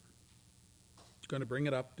transport. It's going to bring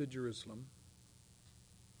it up to Jerusalem.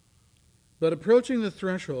 But approaching the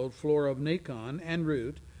threshold floor of Nacon en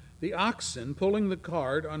route, the oxen pulling the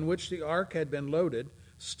cart on which the ark had been loaded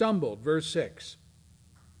stumbled, verse 6.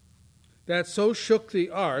 That so shook the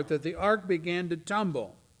ark that the ark began to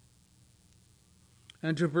tumble.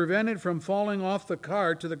 And to prevent it from falling off the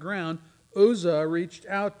cart to the ground, Uzzah reached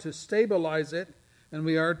out to stabilize it, and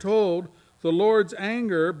we are told the Lord's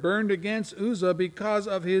anger burned against Uzzah because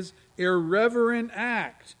of his irreverent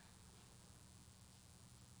act.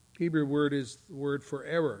 Hebrew word is the word for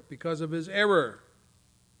error, because of his error.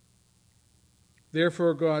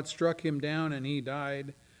 Therefore God struck him down, and he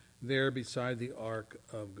died there beside the ark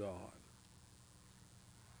of God.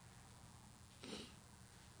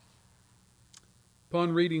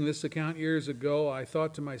 Upon reading this account years ago, I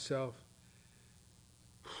thought to myself,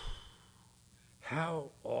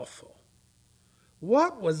 how awful.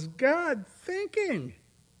 What was God thinking?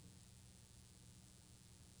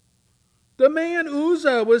 The man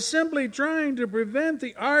Uzzah was simply trying to prevent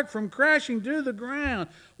the ark from crashing to the ground.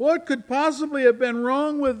 What could possibly have been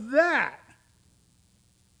wrong with that?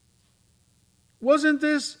 Wasn't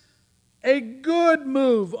this a good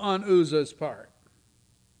move on Uzzah's part?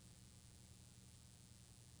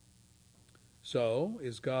 So,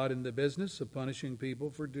 is God in the business of punishing people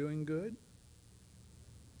for doing good?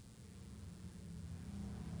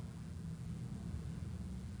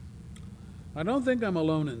 I don't think I'm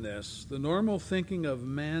alone in this. The normal thinking of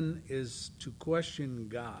men is to question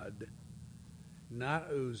God,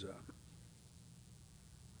 not Uzzah.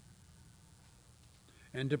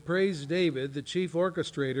 And to praise David, the chief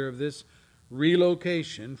orchestrator of this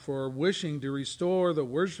relocation, for wishing to restore the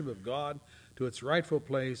worship of God to its rightful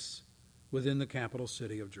place within the capital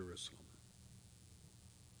city of Jerusalem.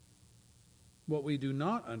 What we do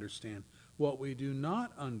not understand,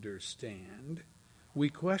 we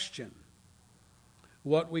question.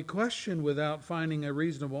 What we question without finding a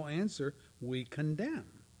reasonable answer, we condemn.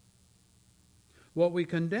 What we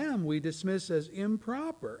condemn, we dismiss as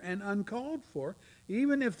improper and uncalled for,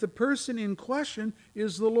 even if the person in question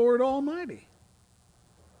is the Lord Almighty,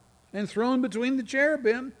 and thrown between the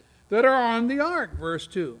cherubim that are on the ark, verse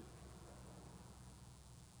 2.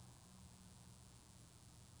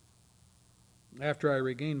 After I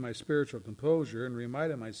regained my spiritual composure and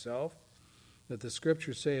reminded myself that the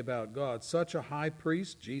Scriptures say about God, such a high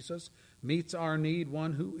priest, Jesus, meets our need,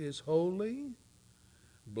 one who is holy,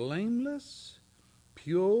 blameless,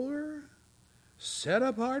 pure, set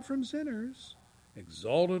apart from sinners,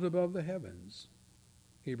 exalted above the heavens.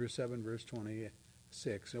 Hebrews 7, verse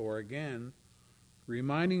 26. Or again,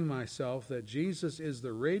 reminding myself that Jesus is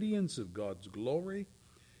the radiance of God's glory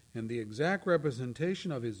and the exact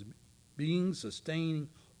representation of his being, sustaining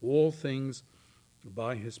all things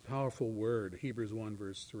by his powerful word. Hebrews 1,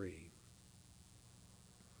 verse 3.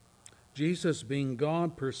 Jesus being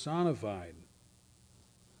God personified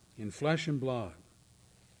in flesh and blood.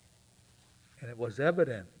 And it was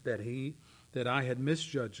evident that I had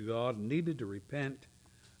misjudged God and needed to repent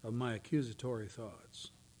of my accusatory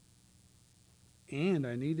thoughts. And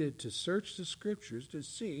I needed to search the Scriptures to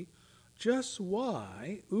see just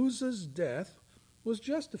why Uzzah's death was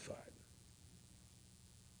justified.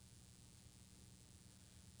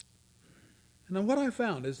 Now, what I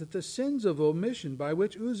found is that the sins of omission by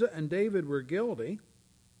which Uzzah and David were guilty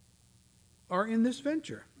are in this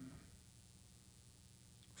venture.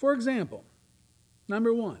 For example,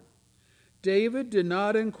 number 1, David did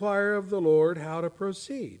not inquire of the Lord how to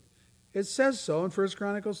proceed. It says so in 1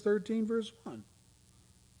 Chronicles 13, verse 1.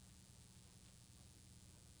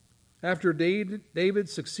 After David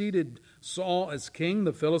succeeded Saul as king,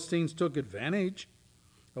 the Philistines took advantage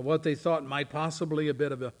of what they thought might possibly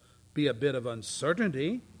be a bit of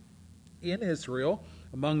uncertainty in Israel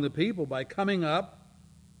among the people by coming up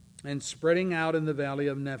and spreading out in the valley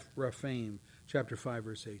of Rephaim, chapter 5,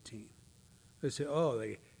 verse 18. They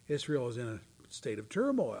say, Israel is in a state of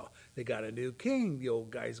turmoil. They got a new king. The old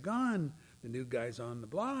guy's gone. The new guy's on the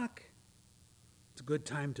block. It's a good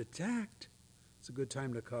time to attack. It's a good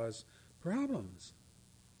time to cause problems.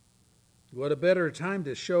 What a better time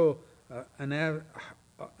to show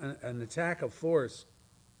an attack of force.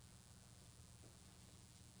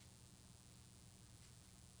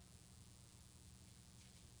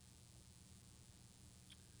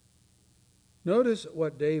 Notice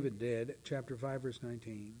what David did, chapter 5, verse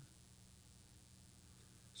 19.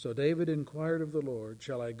 So David inquired of the Lord,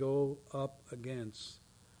 shall I go up against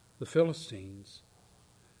the Philistines?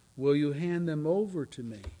 Will you hand them over to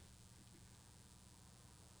me?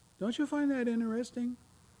 Don't you find that interesting?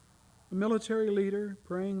 A military leader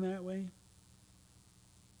praying that way?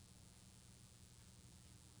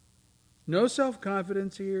 No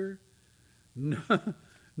self-confidence here.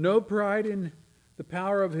 No pride in the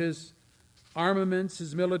power of his armaments,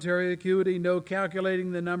 his military acuity. No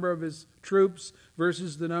calculating the number of his troops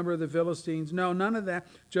versus the number of the Philistines. No, none of that.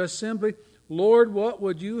 Just simply, Lord, what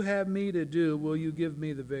would you have me to do? Will you give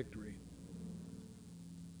me the victory?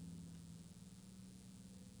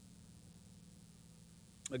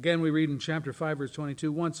 Again, we read in chapter 5, verse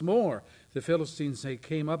 22, once more the Philistines, they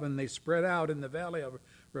came up and they spread out in the valley of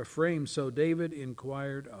Rephaim. So David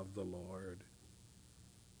inquired of the Lord.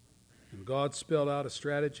 And God spelled out a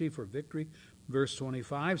strategy for victory. Verse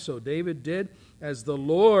 25, so David did as the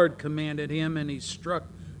Lord commanded him, and he struck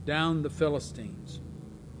down the Philistines.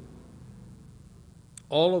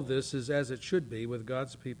 All of this is as it should be with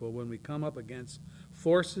God's people when we come up against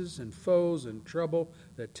forces and foes and trouble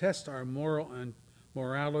that test our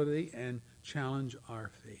morality and challenge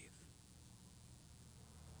our faith.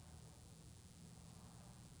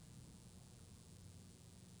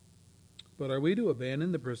 But are we to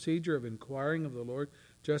abandon the procedure of inquiring of the Lord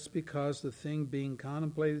just because the thing being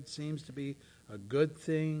contemplated seems to be a good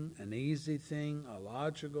thing, an easy thing, a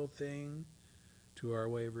logical thing to our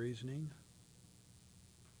way of reasoning?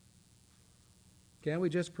 Can't we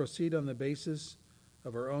just proceed on the basis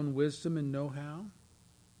of our own wisdom and know-how?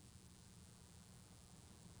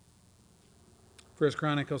 1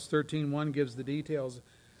 Chronicles 13:1 gives the details.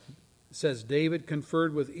 It says, David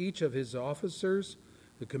conferred with each of his officers,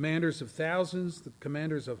 the commanders of thousands, the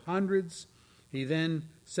commanders of hundreds. He then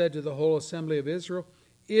said to the whole assembly of Israel,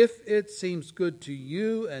 if it seems good to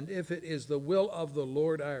you, and if it is the will of the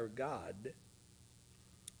Lord our God,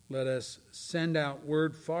 let us send out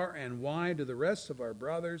word far and wide to the rest of our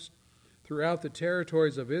brothers throughout the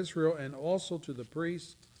territories of Israel, and also to the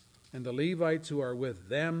priests and the Levites who are with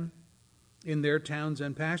them in their towns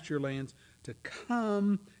and pasture lands, to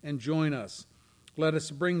come and join us. Let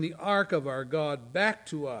us bring the ark of our God back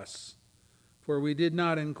to us, for we did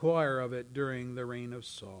not inquire of it during the reign of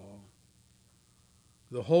Saul.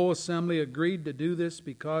 The whole assembly agreed to do this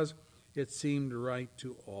because it seemed right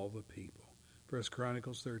to all the people. 1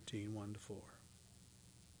 Chronicles 13:1-4.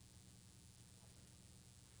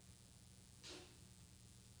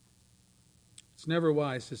 It's never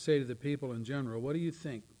wise to say to the people in general, what do you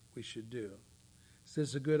think we should do? Is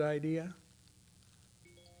this a good idea?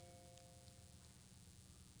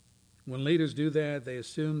 When leaders do that, they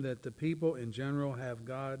assume that the people in general have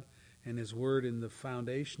God and His Word in the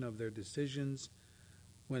foundation of their decisions,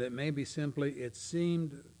 when it may be simply, it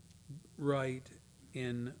seemed right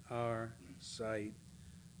in our sight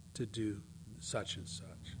to do such and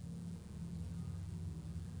such.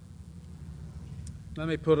 Let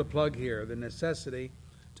me put a plug here, the necessity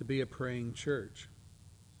to be a praying church.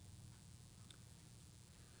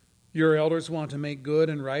 Your elders want to make good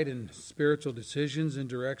and right and spiritual decisions and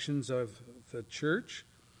directions of the church,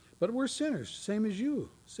 but we're sinners, same as you,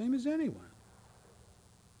 same as anyone.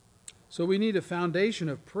 So we need a foundation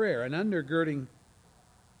of prayer, an undergirding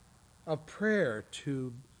of prayer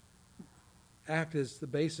to act as the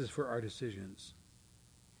basis for our decisions.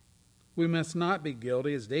 We must not be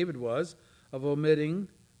guilty, as David was, of omitting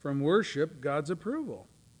from worship God's approval.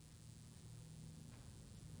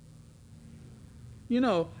 You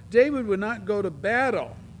know, David would not go to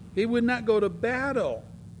battle. He would not go to battle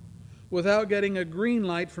without getting a green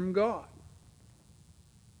light from God.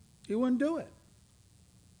 He wouldn't do it.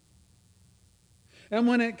 And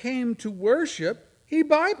when it came to worship, he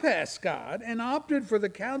bypassed God and opted for the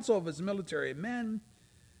counsel of his military men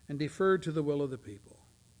and deferred to the will of the people.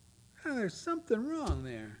 Now, there's something wrong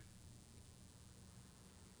there.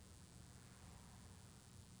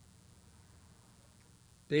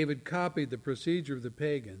 David copied the procedure of the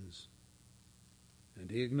pagans, and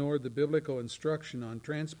he ignored the biblical instruction on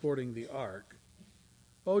transporting the ark.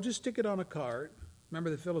 Oh, just stick it on a cart. Remember,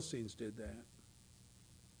 the Philistines did that.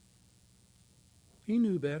 He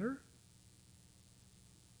knew better.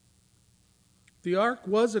 The ark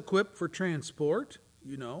was equipped for transport,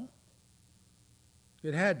 you know.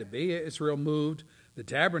 It had to be. Israel moved the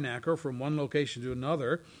tabernacle from one location to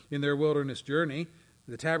another in their wilderness journey.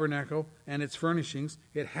 The tabernacle and its furnishings,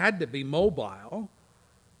 it had to be mobile.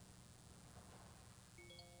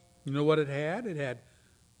 You know what it had?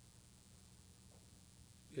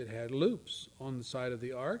 It had loops on the side of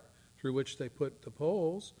the ark through which they put the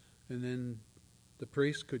poles, and then the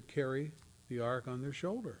priests could carry the ark on their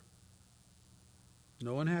shoulder.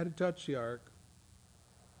 No one had to touch the ark.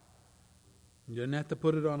 You didn't have to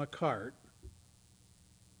put it on a cart.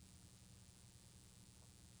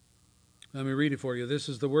 Let me read it for you. This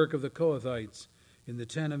is the work of the Kohathites in the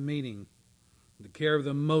tent of meeting, the care of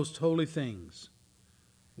the most holy things.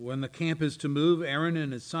 When the camp is to move, Aaron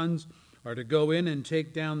and his sons are to go in and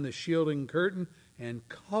take down the shielding curtain and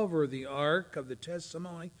cover the ark of the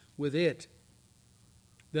testimony with it.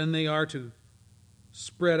 Then they are to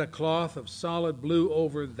spread a cloth of solid blue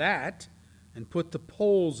over that and put the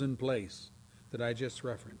poles in place that I just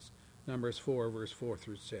referenced. Numbers 4, verse 4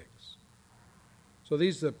 through 6. So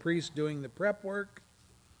these are the priests doing the prep work,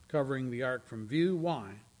 covering the ark from view.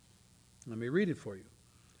 Why? Let me read it for you.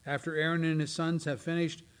 After Aaron and his sons have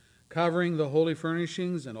finished covering the holy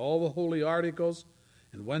furnishings and all the holy articles,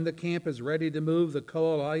 and when the camp is ready to move, the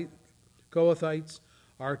Kohathites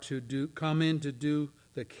are to come in to do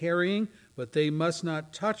the carrying, but they must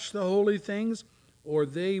not touch the holy things, or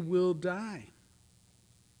they will die.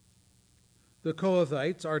 The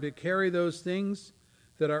Kohathites are to carry those things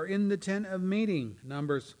that are in the tent of meeting,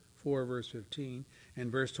 Numbers 4, verse 15.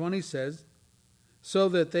 And verse 20 says, so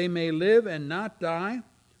that they may live and not die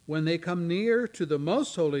when they come near to the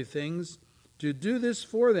most holy things. To do this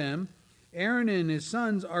for them, Aaron and his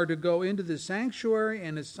sons are to go into the sanctuary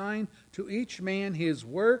and assign to each man his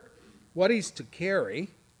work, what he's to carry.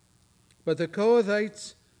 But the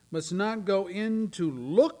Kohathites must not go in to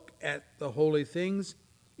look at the holy things,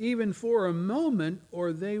 even for a moment,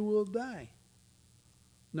 or they will die.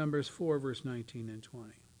 Numbers 4, verse 19 and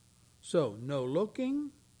 20. So, no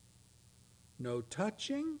looking, no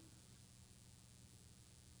touching.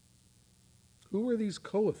 Who were these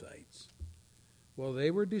Kohathites? Well,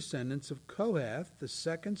 they were descendants of Kohath, the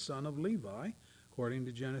second son of Levi, according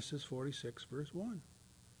to Genesis 46, verse 1.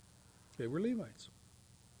 They were Levites.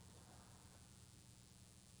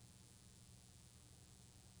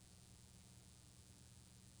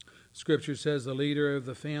 Scripture says the leader of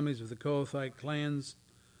the families of the Kohathite clans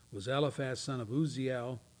was Eliphaz, son of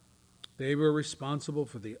Uzziel. They were responsible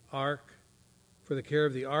for the ark, for the care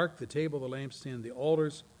of the ark, the table, the lampstand, the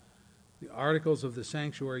altars, the articles of the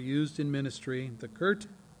sanctuary used in ministry, the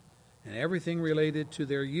curtain, and everything related to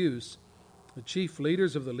their use. The chief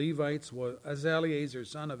leaders of the Levites were Eleazar,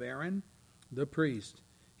 son of Aaron, the priest.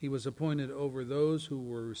 He was appointed over those who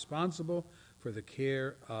were responsible for the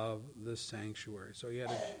care of the sanctuary. So he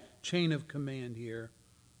had a chain of command here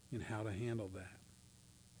in how to handle that.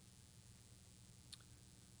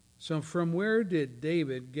 So from where did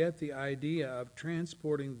David get the idea of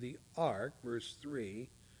transporting the ark, verse 3,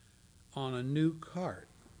 on a new cart?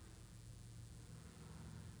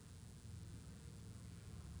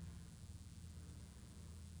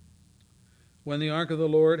 When the ark of the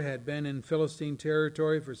Lord had been in Philistine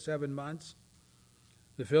territory for 7 months,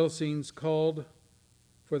 the Philistines called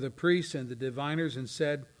for the priests and the diviners and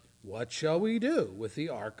said, what shall we do with the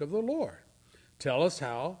ark of the Lord? Tell us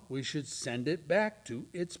how we should send it back to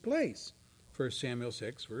its place. 1 Samuel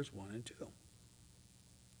 6, verse 1 and 2.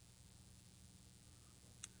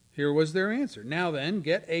 Here was their answer. Now then,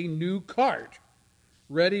 get a new cart,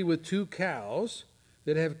 ready with 2 cows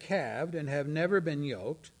that have calved and have never been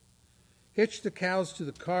yoked. Hitch the cows to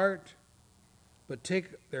the cart, but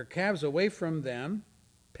take their calves away from them,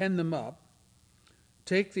 pen them up.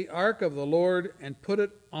 Take the ark of the Lord and put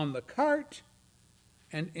it on the cart,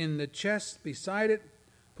 and in the chest beside it,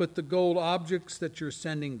 put the gold objects that you're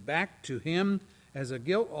sending back to him as a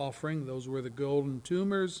guilt offering. Those were the golden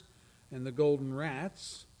tumors and the golden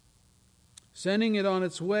rats. Sending it on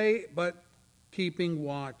its way, but keeping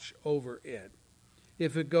watch over it.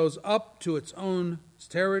 If it goes up to its own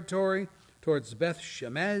territory, towards Beth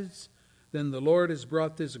Shemesh, then the Lord has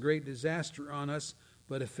brought this great disaster on us.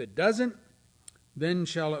 But if it doesn't, then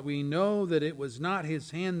shall we know that it was not his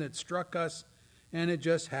hand that struck us, and it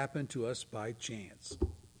just happened to us by chance.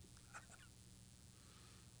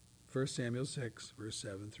 1 Samuel 6, verse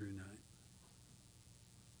 7 through 9.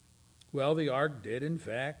 Well, the ark did, in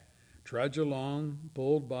fact, trudge along,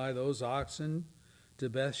 pulled by those oxen to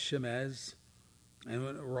Beth Shemesh, and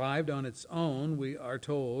when it arrived on its own, we are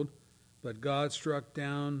told, but God struck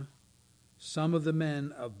down some of the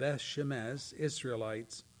men of Beth Shemesh,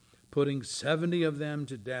 Israelites, putting 70 of them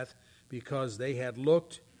to death because they had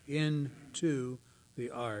looked into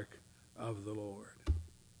the ark of the Lord.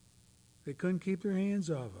 They couldn't keep their hands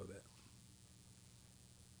off of it.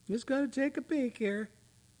 Just got to take a peek here.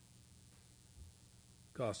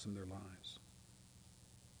 Cost them their lives.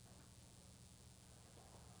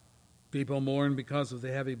 People mourned because of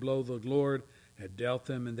the heavy blow the Lord had dealt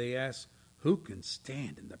them, and they asked, "Who can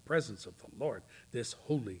stand in the presence of the Lord, this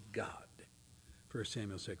holy God?" 1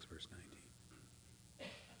 Samuel 6, verse 19.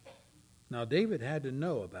 Now David had to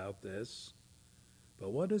know about this,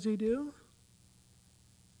 but what does he do?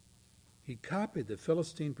 He copied the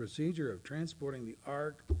Philistine procedure of transporting the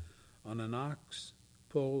ark on an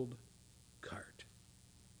ox-pulled cart.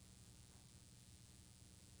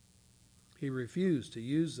 He refused to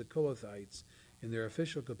use the Kohathites in their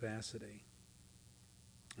official capacity.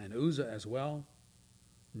 And Uzzah as well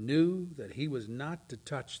knew that he was not to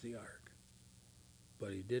touch the ark,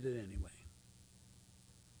 but he did it anyway.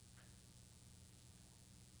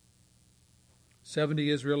 70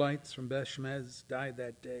 Israelites from Beth-Shemesh died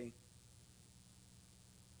that day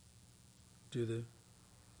due to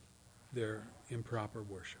their improper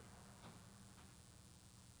worship.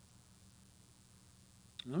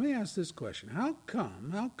 Let me ask this question. How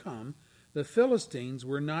come the Philistines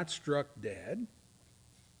were not struck dead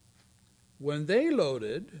when they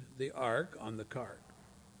loaded the ark on the cart?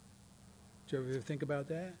 Did you ever think about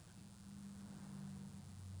that?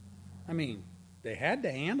 I mean, they had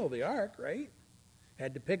to handle the ark, right?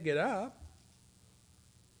 Had to pick it up,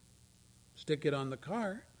 stick it on the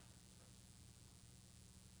cart.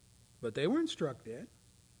 But they weren't struck dead.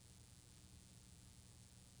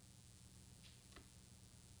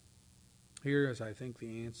 Here is, I think,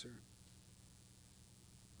 the answer.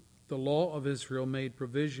 The law of Israel made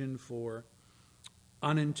provision for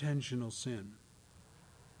unintentional sin.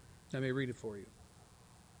 Let me read it for you.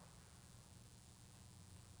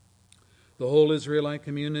 The whole Israelite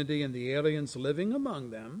community and the aliens living among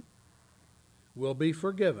them will be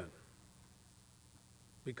forgiven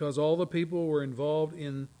because all the people were involved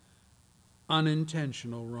in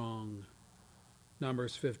unintentional wrong.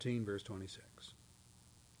 Numbers 15, verse 26.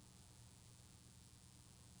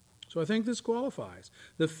 So I think this qualifies.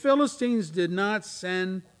 The Philistines did not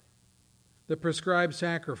send the prescribed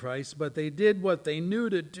sacrifice, but they did what they knew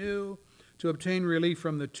to do to obtain relief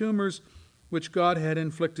from the tumors which God had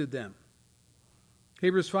inflicted them.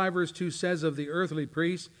 Hebrews 5 verse 2 says of the earthly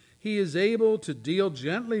priest, he is able to deal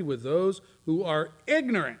gently with those who are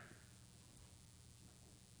ignorant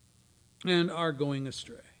and are going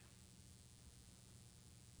astray.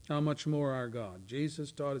 How much more our God?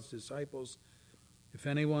 Jesus taught his disciples, if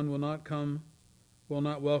anyone will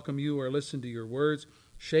not welcome you or listen to your words,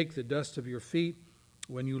 shake the dust of your feet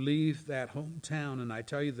when you leave that hometown. And I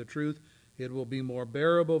tell you the truth, it will be more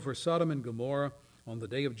bearable for Sodom and Gomorrah on the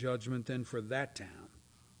day of judgment than for that town.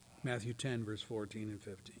 Matthew 10, verse 14 and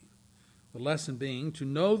 15. The lesson being to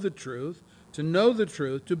know the truth,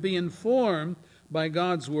 to be informed by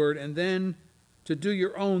God's word, and then to do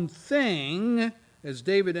your own thing, as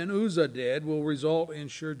David and Uzzah did, will result in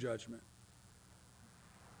sure judgment.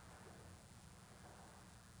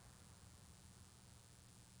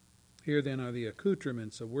 Here then are the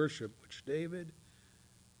accoutrements of worship which David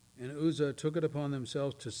and Uzzah took it upon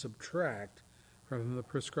themselves to subtract from the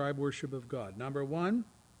prescribed worship of God. Number one,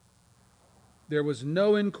 there was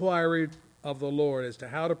no inquiry of the Lord as to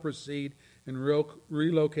how to proceed in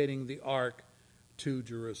relocating the ark to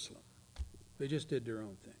Jerusalem. They just did their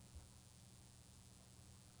own thing.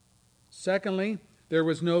 Secondly, there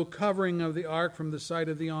was no covering of the ark from the sight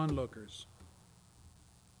of the onlookers.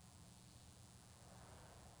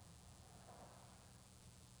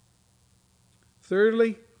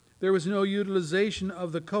 Thirdly, there was no utilization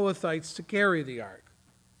of the Kohathites to carry the ark,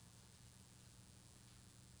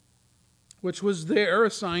 which was their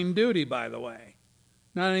assigned duty, by the way,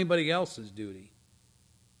 not anybody else's duty.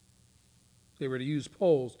 They were to use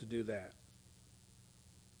poles to do that.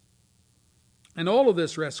 And all of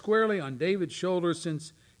this rests squarely on David's shoulders,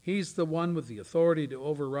 since he's the one with the authority to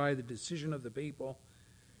override the decision of the people.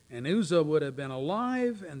 And Uzzah would have been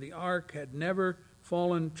alive, and the ark had never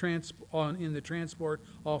fallen in the transport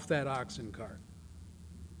off that oxen cart.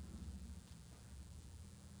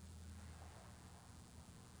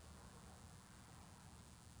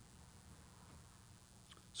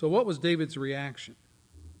 So what was David's reaction?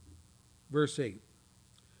 Verse 8.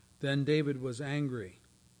 Then David was angry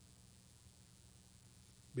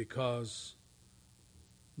because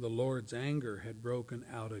the Lord's anger had broken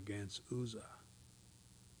out against Uzzah.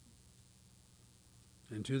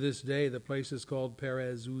 And to this day, the place is called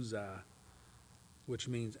Perez Uzzah, which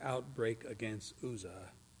means outbreak against Uzzah.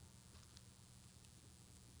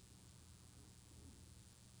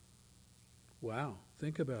 Wow,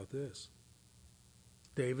 think about this.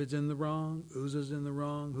 David's in the wrong, Uzzah's in the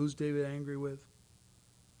wrong. Who's David angry with?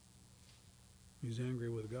 He's angry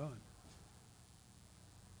with God.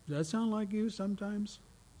 Does that sound like you sometimes?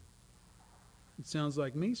 It sounds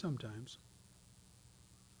like me sometimes.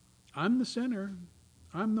 I'm the sinner.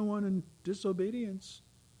 I'm the one in disobedience.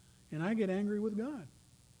 And I get angry with God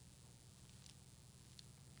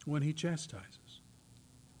when He chastises.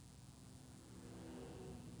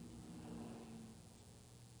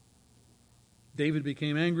 David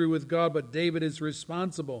became angry with God, but David is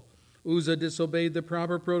responsible. Uzzah disobeyed the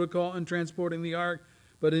proper protocol in transporting the ark,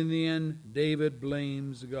 but in the end, David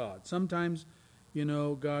blames God. Sometimes,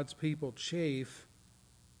 God's people chafe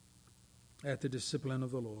at the discipline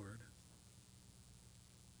of the Lord.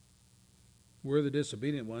 We're the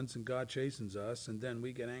disobedient ones, and God chastens us, and then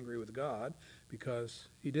we get angry with God because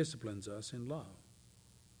He disciplines us in love.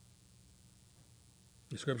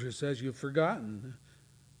 The Scripture says you've forgotten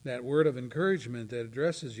that word of encouragement that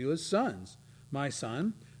addresses you as sons. My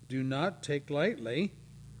son, do not take lightly.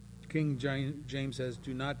 King James says,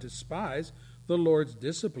 do not despise the Lord's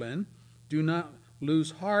discipline. Do not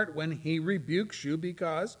lose heart when He rebukes you,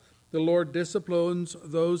 because the Lord disciplines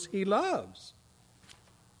those He loves.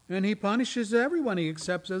 And He punishes everyone He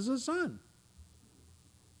accepts as a son.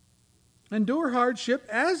 Endure hardship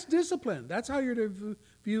as discipline. That's how you're to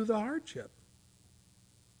view the hardship.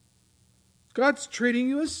 God's treating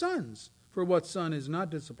you as sons. For what son is not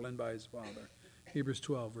disciplined by his father? Hebrews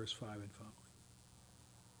 12, verse 5 and following.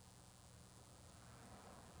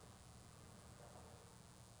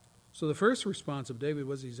 So the first response of David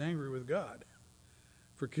was he's angry with God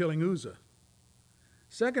for killing Uzzah.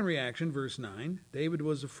 Second reaction, verse 9, David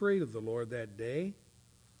was afraid of the Lord that day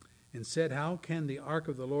and said, how can the ark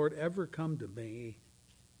of the Lord ever come to me?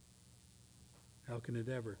 How can it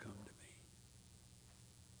ever come to me?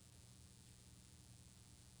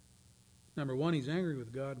 Number one, he's angry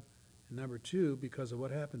with God. And number two, because of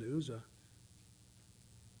what happened to Uzzah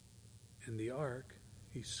and the ark,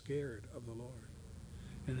 he's scared of the Lord.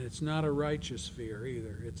 And it's not a righteous fear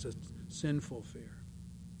either. It's a sinful fear.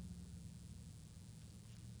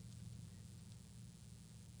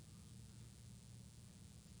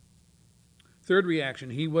 Third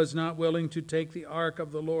reaction, he was not willing to take the ark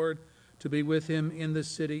of the Lord to be with him in the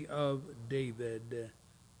city of David.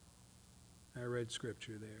 I read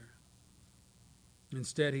scripture there.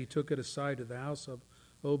 Instead, he took it aside to the house of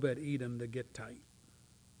Obed-Edom the Gittite.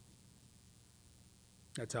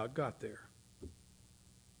 That's how it got there.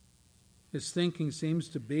 His thinking seems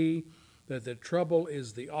to be that the trouble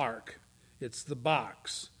is the ark. It's the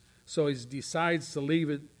box. So he decides to leave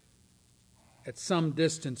it at some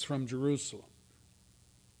distance from Jerusalem,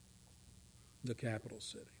 the capital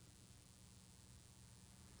city.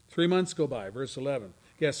 3 months go by, verse 11.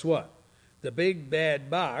 Guess what? The big bad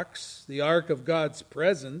box, the ark of God's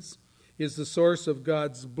presence, is the source of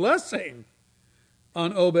God's blessing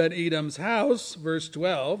on Obed-Edom's house, verse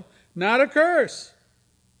 12, not a curse.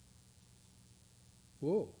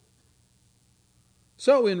 Whoa.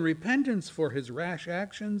 So in repentance for his rash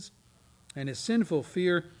actions and his sinful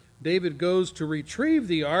fear, David goes to retrieve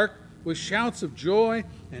the ark with shouts of joy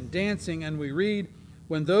and dancing, and we read,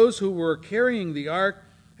 when those who were carrying the ark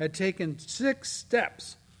had taken 6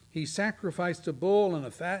 steps, he sacrificed a bull and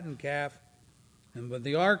a fattened calf, and when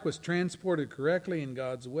the ark was transported correctly in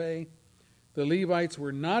God's way, the Levites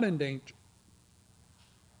were not in danger,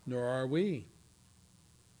 nor are we.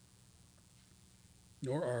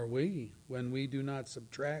 Nor are we when we do not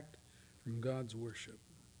subtract from God's worship.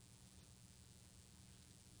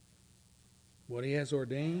 What He has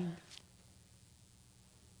ordained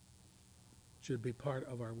should be part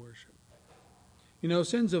of our worship. You know,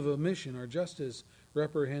 sins of omission are just as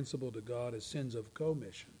reprehensible to God as sins of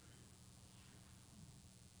commission.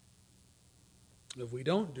 If we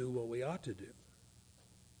don't do what we ought to do.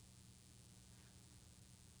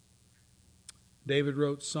 David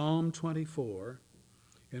wrote Psalm 24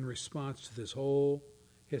 in response to this whole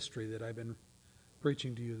history that I've been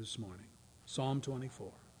preaching to you this morning. Psalm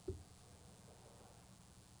 24.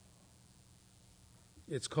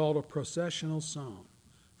 It's called a processional psalm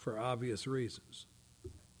for obvious reasons.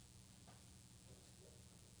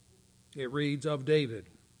 It reads of David,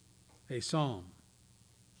 a psalm.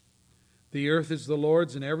 The earth is the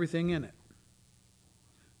Lord's and everything in it,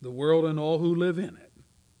 the world and all who live in it.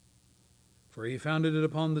 For He founded it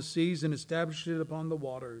upon the seas and established it upon the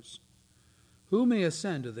waters. Who may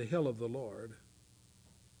ascend to the hill of the Lord?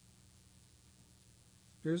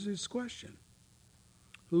 Here's his question.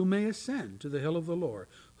 Who may ascend to the hill of the Lord?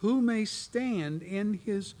 Who may stand in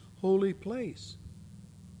His holy place?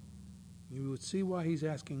 You would see why he's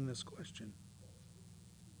asking this question.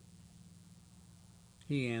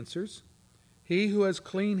 He answers, he who has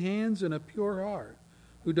clean hands and a pure heart,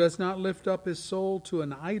 who does not lift up his soul to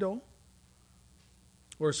an idol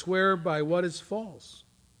or swear by what is false.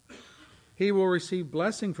 He will receive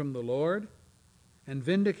blessing from the Lord and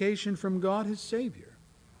vindication from God his Savior.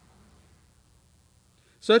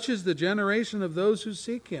 Such is the generation of those who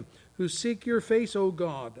seek him, who seek your face, O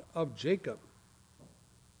God of Jacob.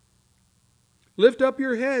 Lift up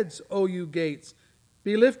your heads, O you gates.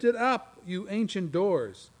 Be lifted up, you ancient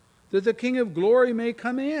doors, that the King of glory may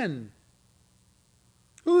come in.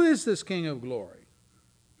 Who is this King of glory?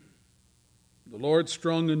 The Lord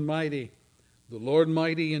strong and mighty, the Lord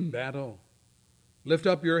mighty in battle. Lift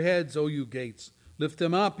up your heads, O you gates. Lift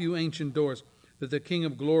them up, you ancient doors, that the King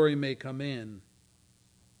of glory may come in.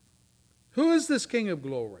 Who is this King of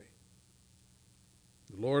glory?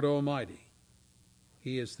 The Lord Almighty.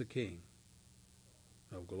 He is the King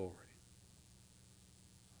of glory.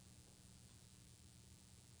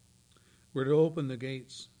 We're to open the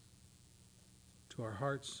gates to our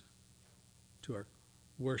hearts, to our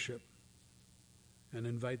worship, and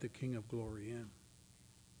invite the King of glory in.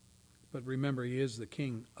 But remember, he is the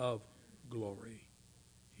King of glory.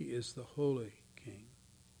 He is the holy King.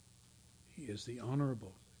 He is the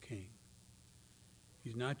honorable King.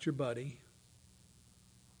 He's not your buddy.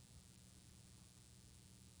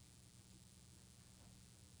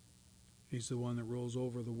 He's the one that rules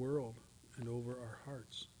over the world and over our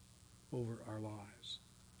hearts, over our lives.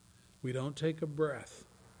 We don't take a breath.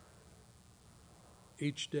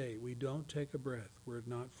 Each day, we don't take a breath were it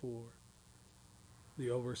not for the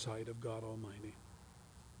oversight of God Almighty,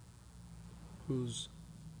 who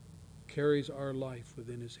carries our life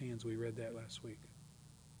within his hands. We read that last week.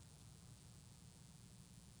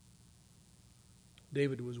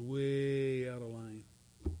 David was way out of line.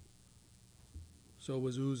 So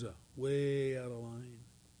was Uzzah, way out of line,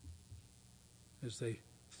 as they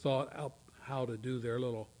thought out how to do their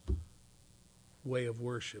little way of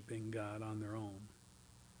worshiping God on their own,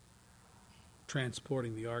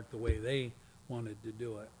 transporting the ark the way they wanted to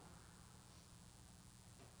do it,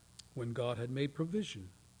 when God had made provision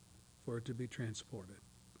for it to be transported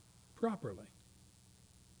properly.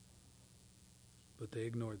 But they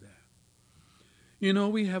ignored that. You know,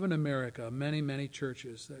 we have in America many, many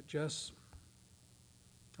churches that just,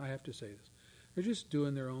 I have to say this, they're just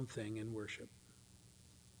doing their own thing in worship.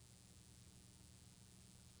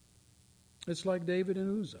 It's like David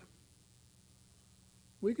and Uzzah.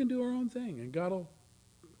 We can do our own thing, and God will,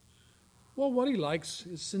 well, what he likes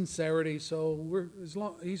is sincerity, so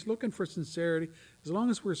he's looking for sincerity. As long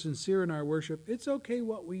as we're sincere in our worship, it's okay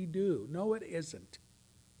what we do. No, it isn't.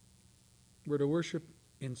 We're to worship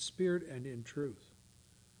in spirit and in truth,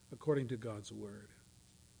 according to God's word.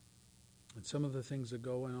 And some of the things that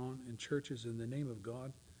go on in churches in the name of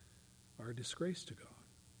God are a disgrace to God.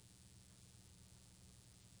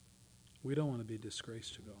 We don't want to be a disgrace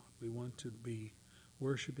to God. We want to be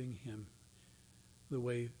worshiping him the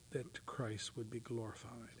way that Christ would be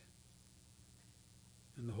glorified.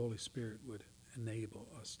 And the Holy Spirit would enable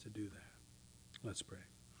us to do that. Let's pray.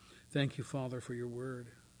 Thank you, Father, for your word.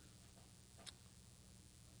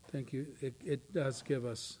 Thank you. It does give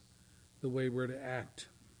us the way we're to act.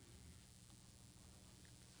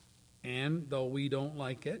 And though we don't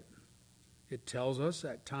like it, it tells us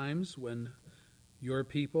at times when your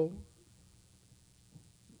people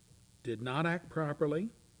did not act properly,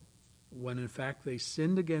 when in fact they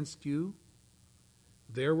sinned against you,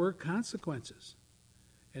 there were consequences.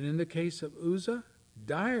 And in the case of Uzzah,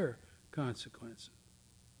 dire consequences.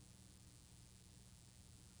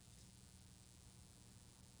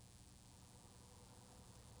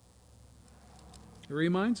 It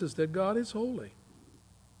reminds us that God is holy.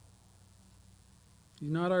 He's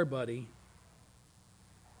not our buddy.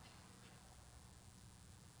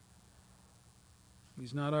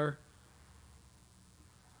 He's not our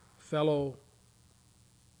fellow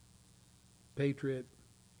patriot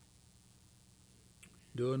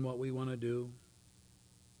doing what we want to do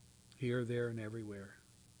here, there, and everywhere.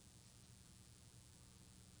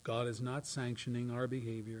 God is not sanctioning our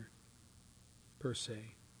behavior per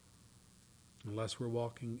se, unless we're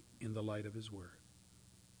walking in the light of his word.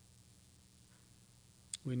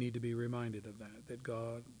 We need to be reminded of that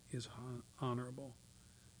God is honorable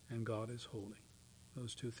and God is holy.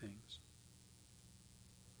 Those two things.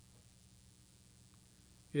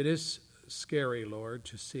 It is scary, Lord,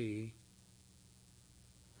 to see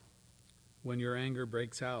when your anger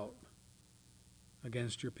breaks out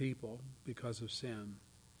against your people because of sin.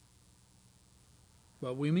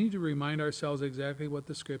 But we need to remind ourselves exactly what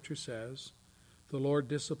the Scripture says. The Lord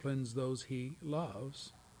disciplines those he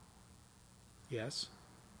loves. Yes.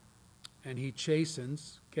 And he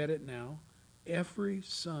chastens, get it now, every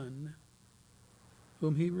son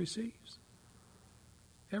whom he receives.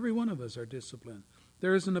 Every one of us are disciplined.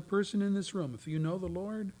 There isn't a person in this room, if you know the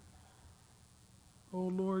Lord,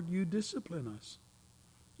 Oh Lord, you discipline us.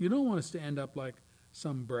 You don't want us to end up like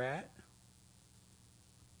some brat,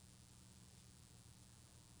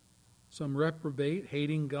 some reprobate,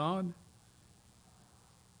 hating God,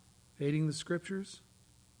 hating the Scriptures,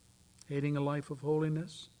 hating a life of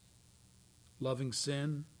holiness, loving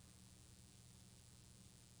sin.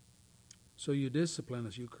 So you discipline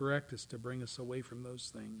us, you correct us to bring us away from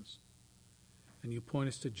those things. And you point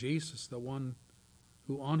us to Jesus, the one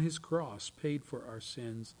who on his cross paid for our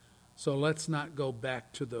sins. So let's not go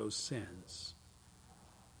back to those sins.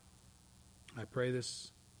 I pray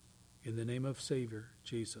this in the name of Savior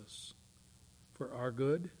Jesus, for our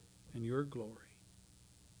good and your glory.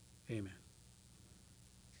 Amen.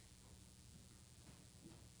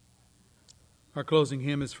 Our closing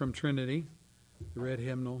hymn is from Trinity, the red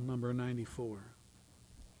hymnal, number 94.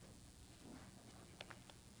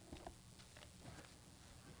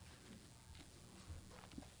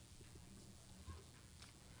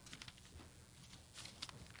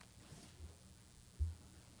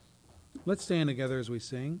 Let's stand together as we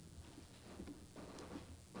sing.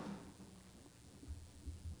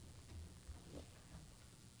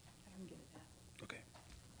 Okay.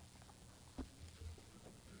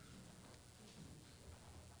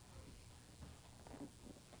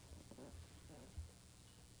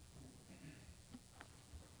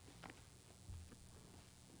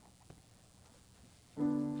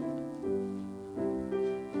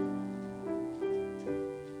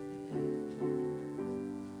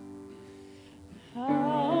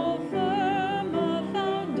 How firm a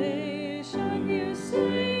foundation, you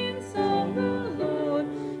saints of the Lord,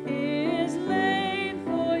 is laid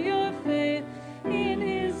for your faith in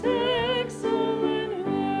his excellent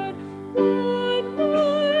word. What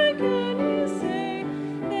more can he say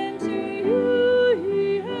than to you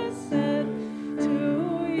he has said?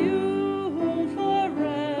 To you who for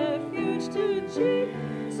refuge to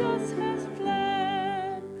Jesus has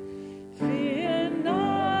fled. Fear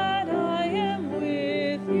not, I am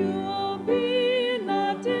with you, oh, be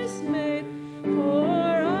not dismayed, for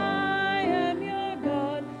I am your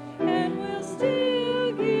God, and will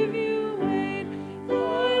still give you aid.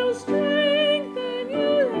 I'll strengthen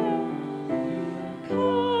you,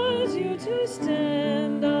 cause you to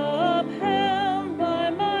stand upheld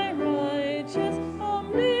by my righteous,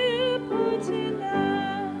 omnipotent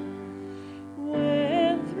hand.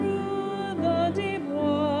 When through the deep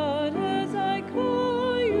waters I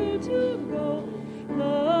call you to go,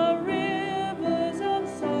 the rivers of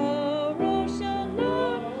sorrow shall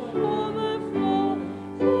not overflow.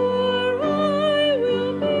 For I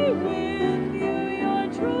will be with you, your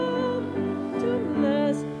trouble to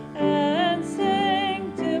bless, and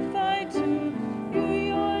sanctify to you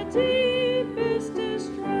your deepest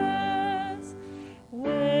distress.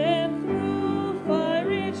 When through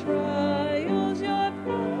fiery trials your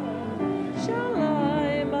path shall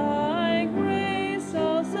lie, my grace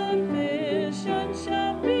all sufficient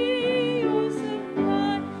shall be your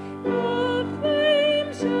supply. The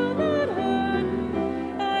flame shall not hurt,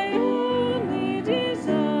 I only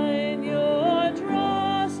design your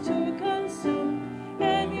dross to consume,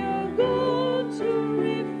 and your gold to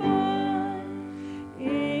refine.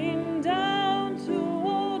 In down to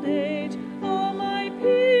old age, all my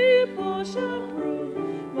people shall prove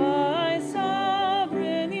my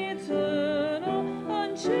sovereign, eternal,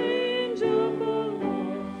 unchangeable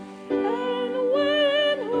Lord. And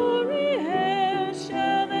when hoary hairs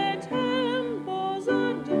shall their temples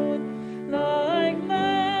adorn, like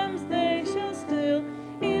lambs they shall still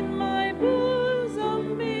in my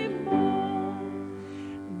bosom be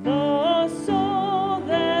born. The soul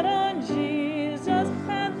that on Jesus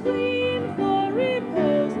hath leaned for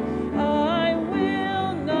repose, I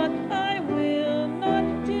will not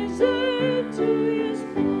desert to his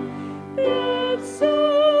fold. Yet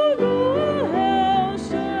so though hell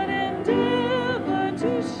should endeavor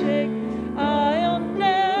to shake, I'll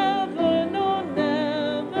never, no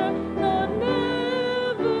never, no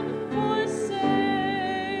never forsake.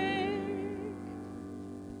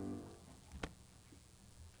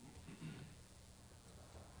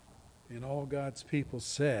 And all God's people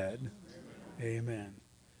said, Amen.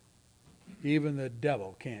 Even the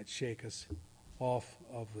devil can't shake us off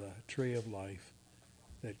of the tree of life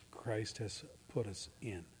that Christ has put us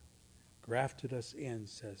in. Grafted us in,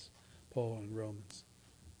 says Paul in Romans.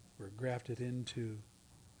 We're grafted into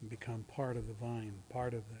and become part of the vine,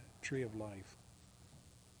 part of the tree of life.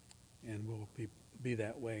 And we'll be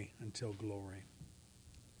that way until glory.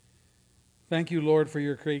 Thank you, Lord, for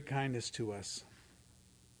your great kindness to us.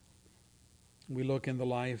 We look in the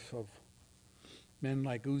life of men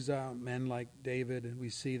like Uzzah, men like David, and we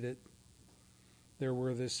see that there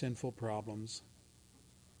were the sinful problems.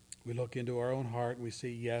 We look into our own heart and we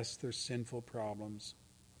see, yes, there's sinful problems.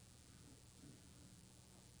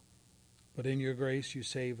 But in your grace, you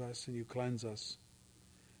save us and you cleanse us.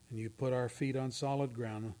 And you put our feet on solid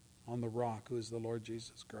ground, on the rock, who is the Lord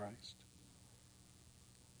Jesus Christ.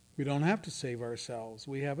 We don't have to save ourselves.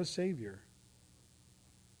 We have a Savior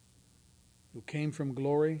who came from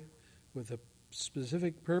glory with a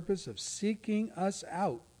specific purpose of seeking us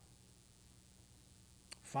out,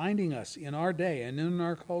 finding us in our day and in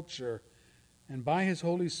our culture, and by His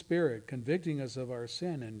Holy Spirit convicting us of our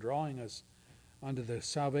sin and drawing us unto the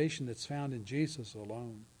salvation that's found in Jesus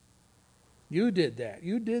alone. You did that.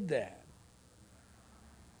 You did that.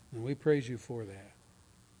 And we praise you for that.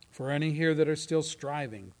 For any here that are still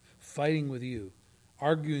striving, fighting with you,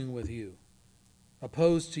 arguing with you,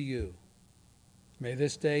 opposed to you, may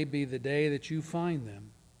this day be the day that you find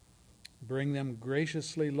them. Bring them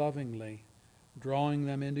graciously, lovingly, drawing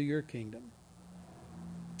them into your kingdom.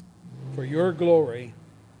 For your glory,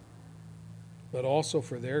 but also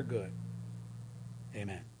for their good.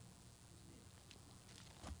 Amen.